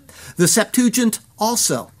Targum, the Septuagint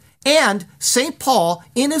also. And St. Paul,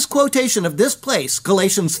 in his quotation of this place,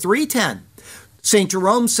 Galatians 3:10, St.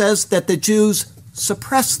 Jerome says that the Jews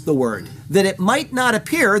suppressed the word, that it might not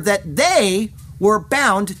appear that they were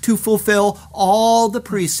bound to fulfill all the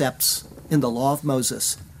precepts in the law of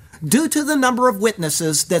Moses. Due to the number of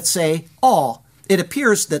witnesses that say all, it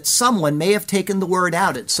appears that someone may have taken the word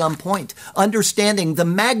out at some point, understanding the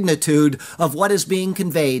magnitude of what is being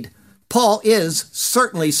conveyed. Paul is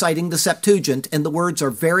certainly citing the Septuagint, and the words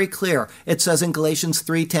are very clear. It says in Galatians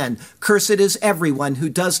 3:10, cursed is everyone who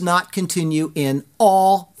does not continue in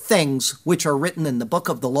all things which are written in the book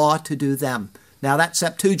of the law to do them. Now, that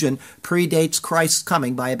Septuagint predates Christ's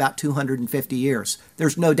coming by about 250 years.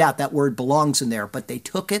 There's no doubt that word belongs in there, but they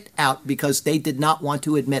took it out because they did not want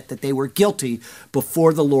to admit that they were guilty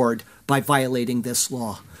before the Lord by violating this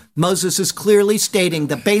law. Moses is clearly stating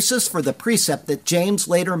the basis for the precept that James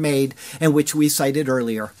later made and which we cited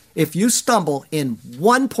earlier. If you stumble in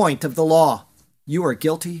one point of the law, you are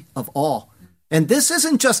guilty of all. And this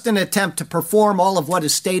isn't just an attempt to perform all of what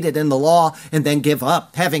is stated in the law and then give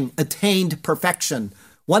up, having attained perfection.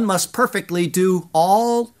 One must perfectly do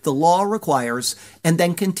all the law requires and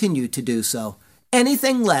then continue to do so.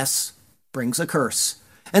 Anything less brings a curse.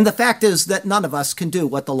 And the fact is that none of us can do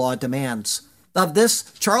what the law demands. Of this,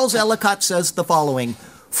 Charles Ellicott says the following: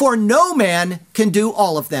 "For no man can do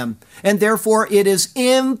all of them, and therefore it is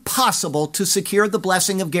impossible to secure the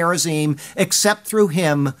blessing of Gerizim except through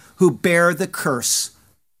him who bare the curse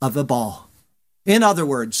of the ball." In other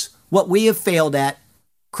words, what we have failed at,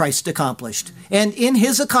 Christ accomplished. And in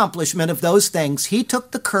his accomplishment of those things, he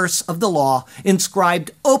took the curse of the law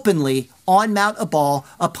inscribed openly on Mount Ebal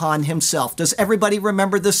upon himself. Does everybody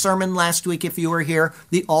remember the sermon last week if you were here?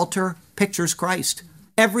 The altar pictures Christ.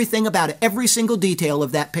 Everything about it, every single detail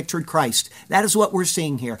of that pictured Christ. That is what we're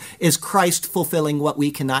seeing here, is Christ fulfilling what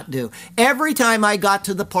we cannot do. Every time I got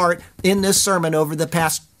to the part in this sermon over the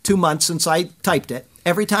past 2 months since I typed it,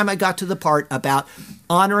 every time I got to the part about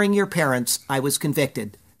honoring your parents, I was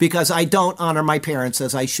convicted because I don't honor my parents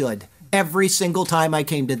as I should. Every single time I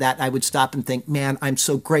came to that, I would stop and think, man, I'm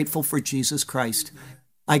so grateful for Jesus Christ.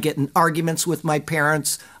 I get in arguments with my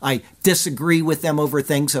parents. I disagree with them over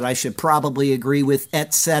things that I should probably agree with,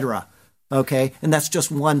 etc. Okay? And that's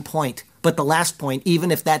just one point. But the last point, even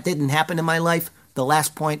if that didn't happen in my life, the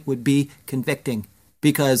last point would be convicting.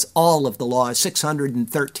 Because all of the laws,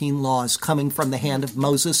 613 laws coming from the hand of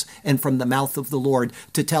Moses and from the mouth of the Lord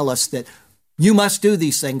to tell us that you must do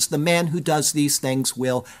these things. The man who does these things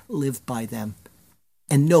will live by them.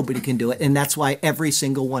 And nobody can do it. And that's why every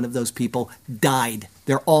single one of those people died.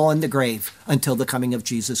 They're all in the grave until the coming of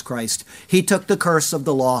Jesus Christ. He took the curse of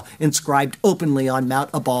the law inscribed openly on Mount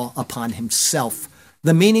Ebal upon himself.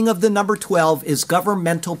 The meaning of the number 12 is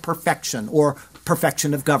governmental perfection, or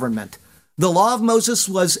perfection of government. The law of Moses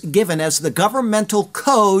was given as the governmental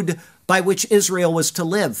code by which Israel was to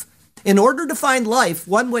live. In order to find life,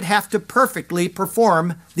 one would have to perfectly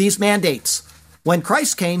perform these mandates. When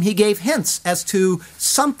Christ came, he gave hints as to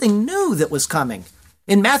something new that was coming.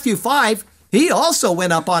 In Matthew 5, he also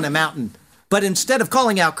went up on a mountain, but instead of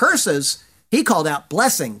calling out curses, he called out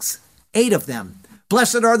blessings, 8 of them.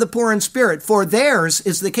 Blessed are the poor in spirit, for theirs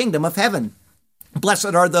is the kingdom of heaven.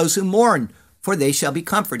 Blessed are those who mourn, for they shall be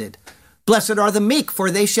comforted. Blessed are the meek, for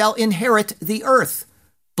they shall inherit the earth.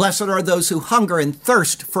 Blessed are those who hunger and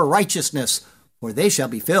thirst for righteousness, for they shall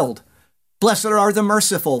be filled. Blessed are the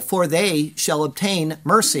merciful, for they shall obtain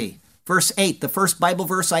mercy. Verse 8, the first Bible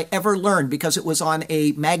verse I ever learned because it was on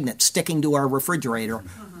a magnet sticking to our refrigerator.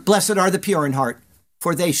 Blessed are the pure in heart,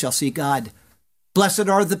 for they shall see God. Blessed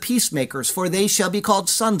are the peacemakers, for they shall be called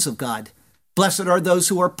sons of God. Blessed are those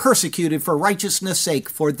who are persecuted for righteousness' sake,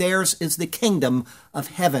 for theirs is the kingdom of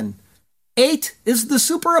heaven. 8 is the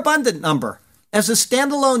superabundant number. As a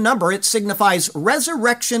standalone number, it signifies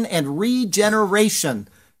resurrection and regeneration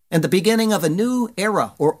and the beginning of a new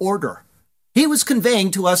era or order. He was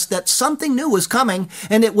conveying to us that something new was coming,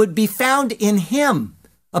 and it would be found in him.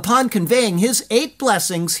 Upon conveying his 8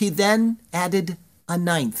 blessings, he then added a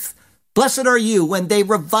 9th. Blessed are you when they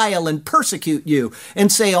revile and persecute you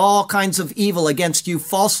and say all kinds of evil against you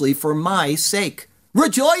falsely for my sake.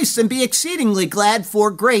 Rejoice and be exceedingly glad,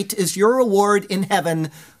 for great is your reward in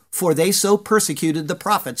heaven, for they so persecuted the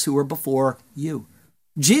prophets who were before you.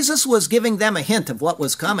 Jesus was giving them a hint of what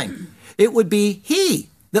was coming. It would be he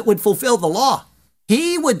that would fulfill the law.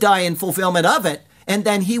 He would die in fulfillment of it, and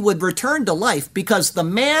then he would return to life, because the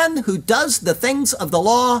man who does the things of the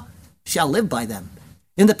law shall live by them.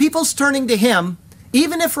 And the people's turning to him,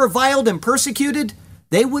 even if reviled and persecuted,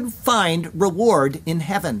 they would find reward in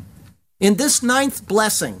heaven. In this 9th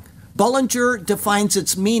blessing, Bullinger defines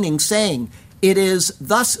its meaning, saying, it is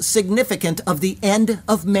thus significant of the end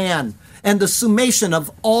of man and the summation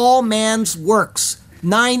of all man's works.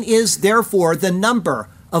 9 is therefore the number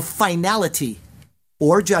of finality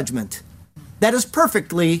or judgment. That is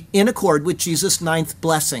perfectly in accord with Jesus' 9th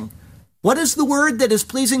blessing. What is the word that is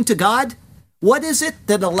pleasing to God? What is it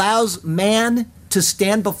that allows man to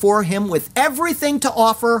stand before him with everything to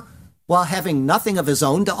offer while having nothing of his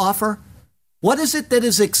own to offer? What is it that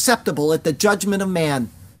is acceptable at the judgment of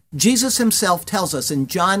man? Jesus himself tells us in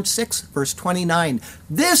John 6, verse 29,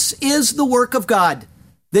 this is the work of God,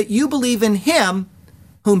 that you believe in him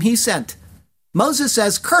whom he sent. Moses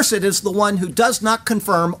says, "Cursed is the one who does not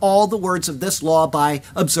confirm all the words of this law by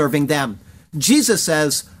observing them." Jesus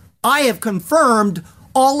says, "I have confirmed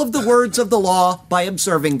all of the words of the law by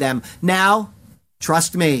observing them. Now,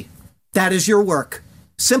 trust me. That is your work.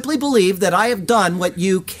 Simply believe that I have done what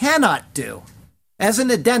you cannot do." As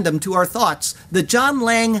an addendum to our thoughts, the John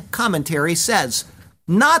Lang commentary says,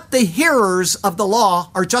 "Not the hearers of the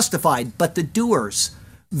law are justified, but the doers.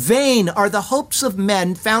 Vain are the hopes of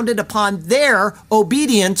men founded upon their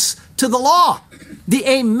obedience to the law. The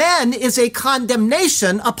amen is a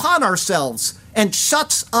condemnation upon ourselves and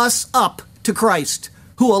shuts us up to Christ,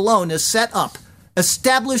 who alone is set up,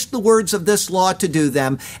 established the words of this law to do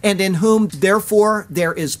them, and in whom, therefore,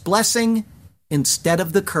 there is blessing instead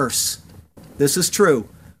of the curse." This is true.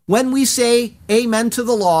 When we say amen to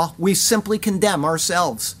the law, we simply condemn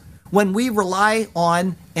ourselves. When we rely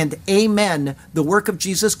on and amen the work of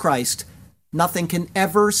Jesus Christ, nothing can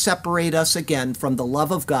ever separate us again from the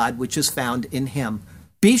love of God which is found in him.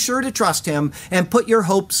 Be sure to trust him and put your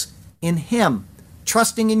hopes in him.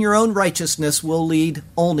 Trusting in your own righteousness will lead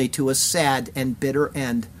only to a sad and bitter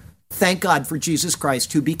end. Thank God for Jesus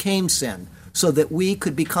Christ, who became sin, so that we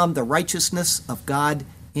could become the righteousness of God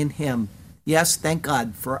in him. Yes, thank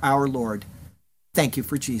God for our Lord. Thank you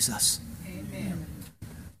for Jesus. Amen.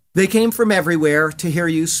 They came from everywhere to hear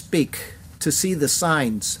you speak, to see the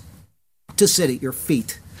signs, to sit at your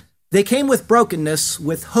feet. They came with brokenness,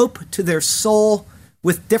 with hope to their soul,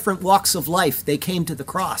 with different walks of life. They came to the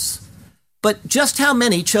cross. But just how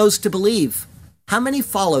many chose to believe? How many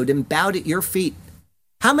followed and bowed at your feet?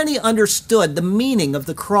 How many understood the meaning of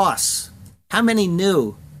the cross? How many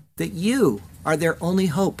knew that you are their only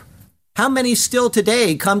hope? How many still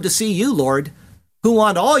today come to see you, Lord, who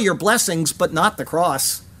want all your blessings but not the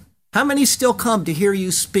cross? How many still come to hear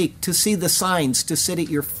you speak, to see the signs, to sit at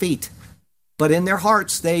your feet? But in their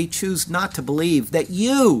hearts they choose not to believe that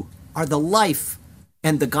you are the life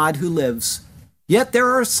and the God who lives. Yet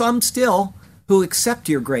there are some still who accept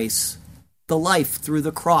your grace, the life through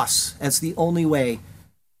the cross as the only way.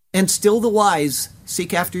 And still the wise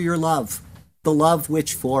seek after your love, the love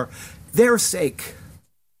which for their sake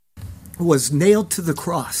was nailed to the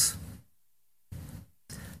cross.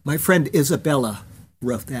 My friend Isabella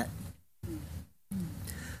wrote that.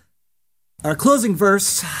 Our closing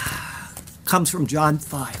verse comes from John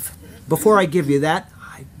 5. Before I give you that,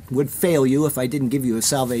 I would fail you if I didn't give you a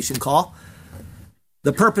salvation call.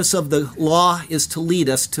 The purpose of the law is to lead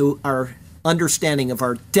us to our understanding of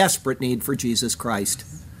our desperate need for Jesus Christ.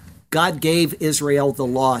 God gave Israel the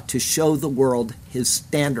law to show the world his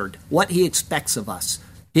standard, what he expects of us.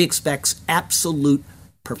 He expects absolute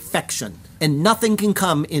perfection, and nothing can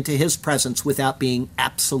come into his presence without being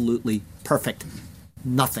absolutely perfect.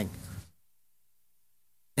 Nothing.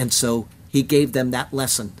 And so he gave them that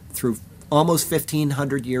lesson through almost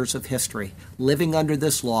 1,500 years of history, living under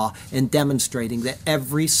this law and demonstrating that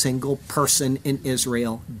every single person in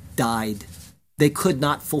Israel died. They could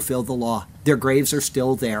not fulfill the law. Their graves are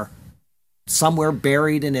still there, somewhere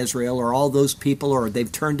buried in Israel, or all those people, or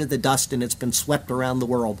they've turned to the dust and it's been swept around the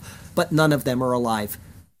world. But none of them are alive.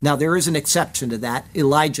 Now, there is an exception to that,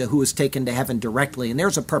 Elijah, who was taken to heaven directly, and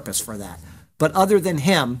there's a purpose for that. But other than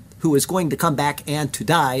him, who is going to come back and to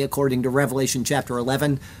die, according to Revelation chapter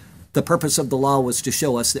 11, the purpose of the law was to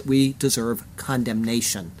show us that we deserve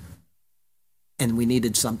condemnation. And we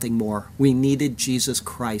needed something more. We needed Jesus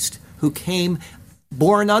Christ, who came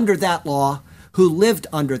born under that law, who lived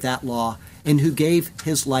under that law, and who gave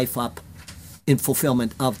his life up in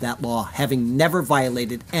fulfillment of that law, having never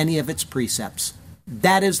violated any of its precepts.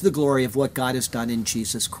 That is the glory of what God has done in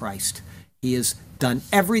Jesus Christ. He has done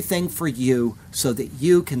everything for you so that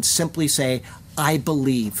you can simply say, I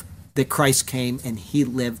believe that Christ came and he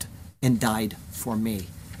lived and died for me.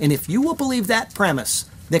 And if you will believe that premise,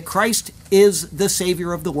 that Christ is the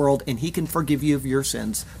Savior of the world and he can forgive you of your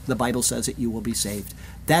sins, the Bible says that you will be saved.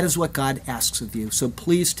 That is what God asks of you. So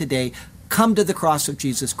please today, come to the cross of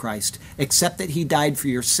Jesus Christ. Accept that he died for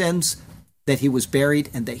your sins, that he was buried,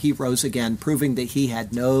 and that he rose again, proving that he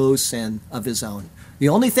had no sin of his own. The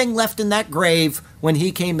only thing left in that grave when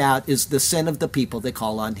he came out is the sin of the people that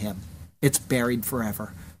call on him. It's buried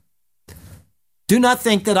forever. Do not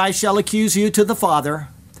think that I shall accuse you to the Father.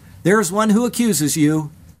 There is one who accuses you,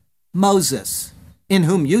 Moses, in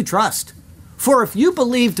whom you trust. For if you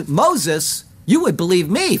believed Moses, you would believe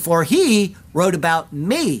me, for he wrote about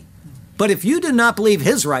me. But if you do not believe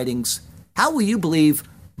his writings, how will you believe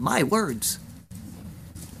my words?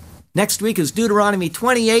 Next week is Deuteronomy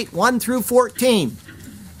 28, 1 through 14.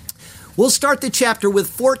 We'll start the chapter with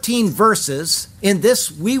 14 verses. In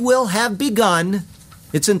this we will have begun.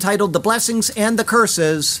 It's entitled The Blessings and the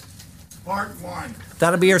Curses. Part 1.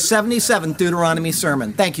 That'll be our 77th Deuteronomy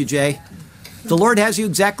sermon. Thank you, Jay. The Lord has you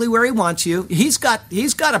exactly where He wants you. He's got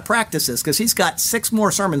to practice this because He's got 6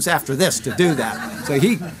 more sermons after this to do that. So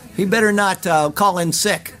he better not call in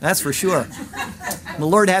sick. That's for sure. The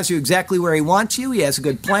Lord has you exactly where He wants you. He has a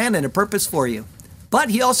good plan and a purpose for you.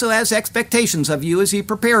 But He also has expectations of you as He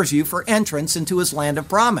prepares you for entrance into His land of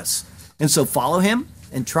promise. And so follow Him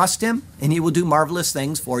and trust Him, and He will do marvelous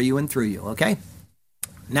things for you and through you, okay?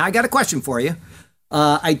 Now I got a question for you.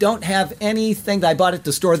 I don't have anything that I bought at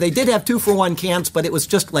the store. They did have 2-for-1 cans, but it was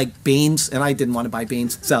just like beans, and I didn't want to buy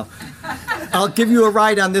beans. So I'll give you a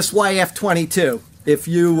ride on this YF-22 if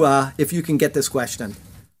you can get this question.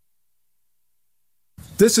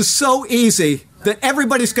 This is so easy that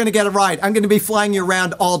everybody's going to get a ride. I'm going to be flying you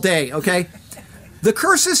around all day, okay? The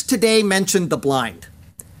curses today mentioned the blind.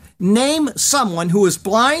 Name someone who was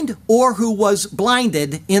blind or who was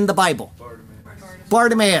blinded in the Bible.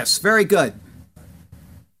 Bartimaeus. Very good.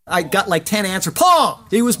 I got like 10 answers. Paul,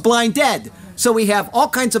 he was blind dead. So we have all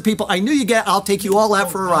kinds of people. I knew you get. I'll take you all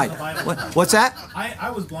out for a ride. What's that?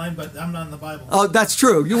 I was blind, but I'm not in the Bible. Oh, that's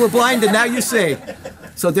true. You were blind and now you see.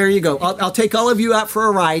 So there you go. I'll take all of you out for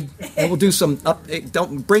a ride, and we'll do some.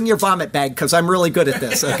 Don't bring your vomit bag because I'm really good at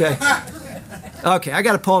this. Okay. Okay. I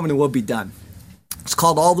got a poem and we'll be done. It's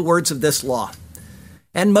called All the Words of This Law.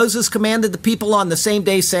 And Moses commanded the people on the same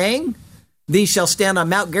day, saying, "These shall stand on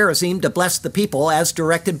Mount Gerizim to bless the people as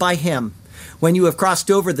directed by him. When you have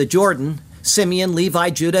crossed over the Jordan, Simeon,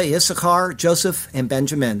 Levi, Judah, Issachar, Joseph, and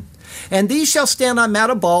Benjamin. And these shall stand on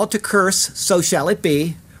Mount Ebal to curse, so shall it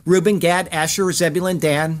be, Reuben, Gad, Asher, Zebulun,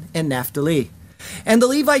 Dan, and Naphtali. And the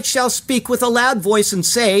Levites shall speak with a loud voice and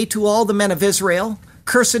say to all the men of Israel,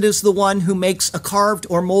 Cursed is the one who makes a carved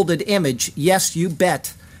or molded image, yes, you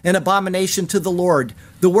bet, an abomination to the Lord,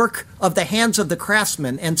 the work of the hands of the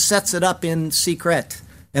craftsman, and sets it up in secret.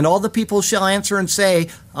 And all the people shall answer and say,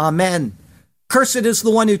 Amen. Cursed is the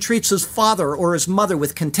one who treats his father or his mother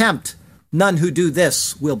with contempt. None who do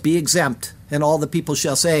this will be exempt. And all the people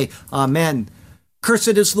shall say, Amen. Cursed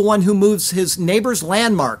is the one who moves his neighbor's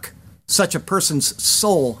landmark. Such a person's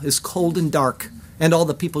soul is cold and dark. And all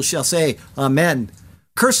the people shall say, Amen.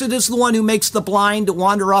 Cursed is the one who makes the blind to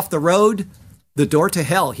wander off the road. The door to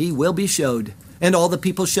hell he will be showed. And all the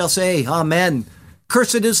people shall say, Amen.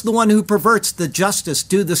 Cursed is the one who perverts the justice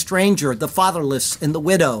due the stranger, the fatherless, and the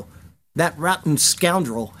widow. That rotten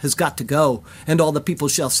scoundrel has got to go. And all the people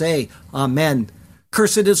shall say, Amen.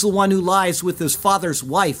 Cursed is the one who lies with his father's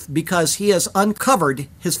wife because he has uncovered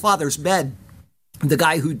his father's bed. The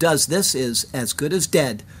guy who does this is as good as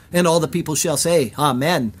dead. And all the people shall say,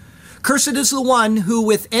 Amen. Cursed is the one who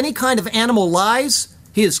with any kind of animal lies.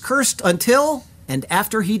 He is cursed until and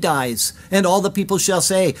after he dies. And all the people shall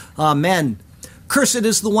say, Amen. Cursed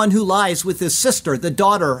is the one who lies with his sister, the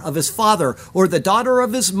daughter of his father, or the daughter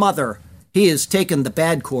of his mother. He has taken the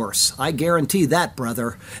bad course. I guarantee that,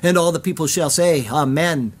 brother. And all the people shall say,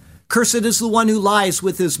 Amen. Cursed is the one who lies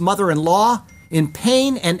with his mother-in-law. In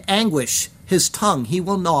pain and anguish, his tongue he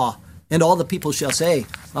will gnaw. And all the people shall say,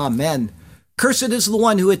 Amen. Cursed is the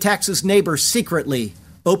one who attacks his neighbor secretly.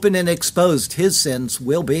 Open and exposed his sins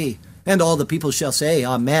will be. And all the people shall say,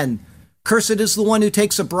 Amen. Cursed is the one who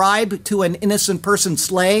takes a bribe to an innocent person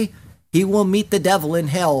slay. He will meet the devil in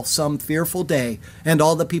hell some fearful day. And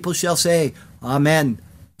all the people shall say, Amen.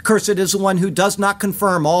 Cursed is the one who does not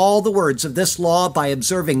confirm all the words of this law by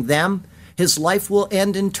observing them. His life will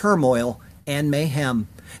end in turmoil and mayhem.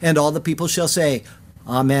 And all the people shall say,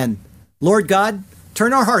 Amen. Lord God,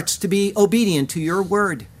 turn our hearts to be obedient to your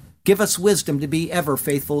word. Give us wisdom to be ever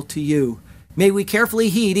faithful to you. May we carefully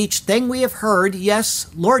heed each thing we have heard.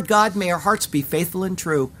 Yes, Lord God, may our hearts be faithful and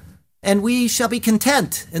true. And we shall be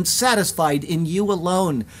content and satisfied in you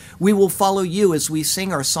alone. We will follow you as we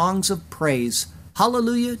sing our songs of praise.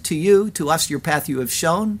 Hallelujah to you, to us your path you have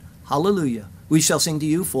shown. Hallelujah. We shall sing to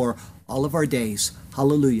you for all of our days.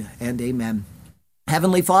 Hallelujah and amen.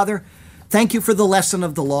 Heavenly Father, thank you for the lesson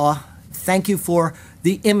of the law. Thank you for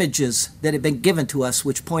the images that have been given to us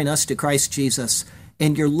which point us to Christ Jesus,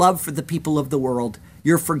 and your love for the people of the world,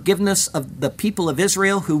 your forgiveness of the people of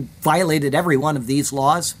Israel who violated every one of these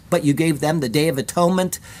laws, but you gave them the Day of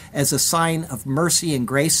Atonement as a sign of mercy and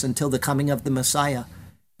grace until the coming of the Messiah.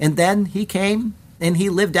 And then he came and he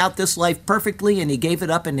lived out this life perfectly, and he gave it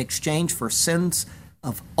up in exchange for sins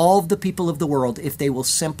of all of the people of the world if they will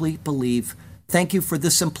simply believe. Thank you for the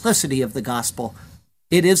simplicity of the gospel.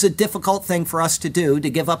 It is a difficult thing for us to do, to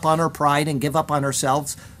give up on our pride and give up on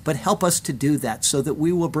ourselves, but help us to do that so that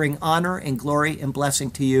we will bring honor and glory and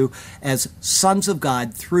blessing to you as sons of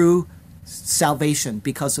God through salvation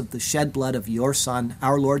because of the shed blood of your Son,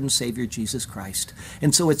 our Lord and Savior, Jesus Christ.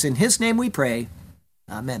 And so it's in his name we pray.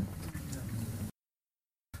 Amen.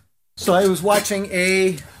 So I was watching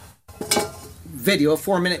a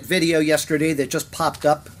 4-minute video yesterday that just popped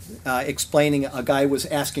up explaining, a guy was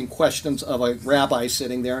asking questions of a rabbi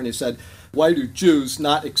sitting there, and he said, why do Jews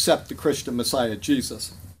not accept the Christian Messiah,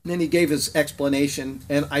 Jesus? And then he gave his explanation,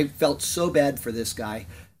 and I felt so bad for this guy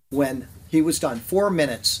when he was done. 4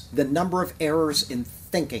 minutes, the number of errors in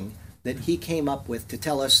thinking that he came up with to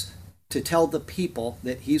tell the people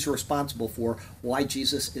that he's responsible for why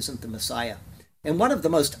Jesus isn't the Messiah. And one of the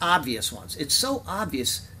most obvious ones, it's so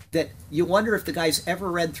obvious that you wonder if the guy's ever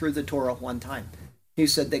read through the Torah one time. He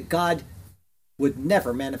said that God would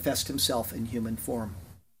never manifest himself in human form.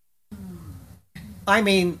 I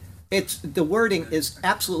mean, the wording is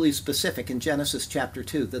absolutely specific in Genesis chapter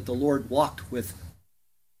 2 that the Lord walked with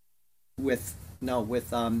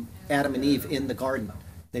Adam and Eve in the garden.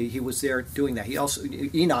 He was there doing that.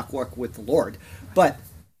 Enoch walked with the Lord. But,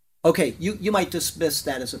 okay, you might dismiss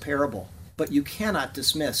that as a parable, but you cannot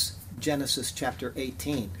dismiss Genesis chapter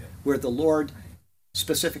 18, where the Lord,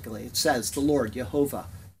 specifically, it says, the Lord, Jehovah,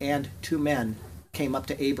 and 2 men came up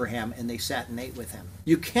to Abraham and they sat and ate with him.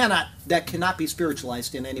 That cannot be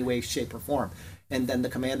spiritualized in any way, shape, or form. And then the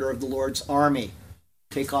commander of the Lord's army,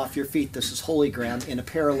 take off your feet, this is holy ground, in a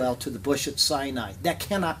parallel to the bush at Sinai. That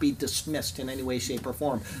cannot be dismissed in any way, shape, or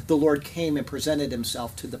form. The Lord came and presented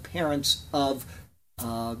himself to the parents of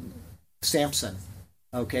Samson,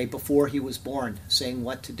 okay, before he was born, saying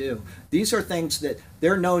what to do. These are things that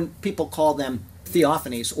they're known, people call them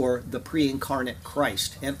theophanies or the pre-incarnate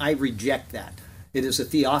Christ, and I reject that. It is a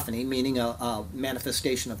theophany, meaning a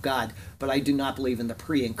manifestation of God, but I do not believe in the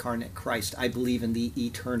pre-incarnate Christ. I believe in the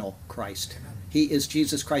eternal Christ. He is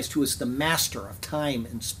Jesus Christ, who is the master of time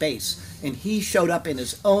and space, and he showed up in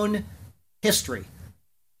his own history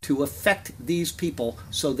to affect these people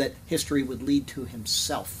so that history would lead to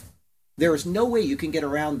himself. There is no way you can get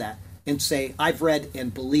around that and say, I've read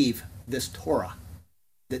and believe this Torah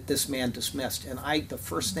that this man dismissed. And the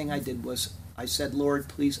first thing I did was I said, Lord,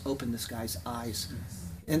 please open this guy's eyes.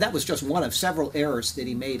 And that was just one of several errors that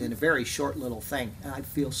he made in a very short little thing. And I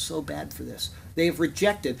feel so bad for this. They have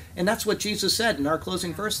rejected, and that's what Jesus said in our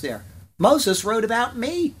closing verse there. Moses wrote about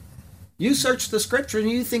me. You search the scripture and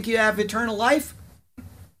you think you have eternal life?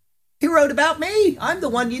 He wrote about me. I'm the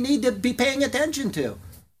one you need to be paying attention to.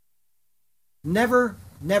 Never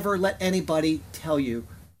let anybody tell you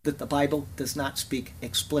that the Bible does not speak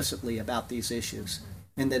explicitly about these issues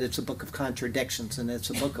and that it's a book of contradictions and it's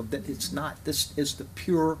a book of that. It's not. This is the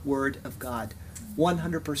pure word of God.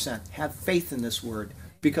 100%. Have faith in this word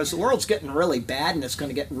because the world's getting really bad and it's going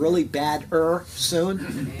to get really badder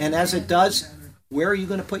soon. And as it does, where are you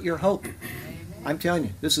going to put your hope? I'm telling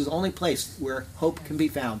you, this is the only place where hope can be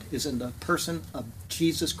found is in the person of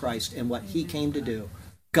Jesus Christ and what he came to do.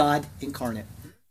 God incarnate.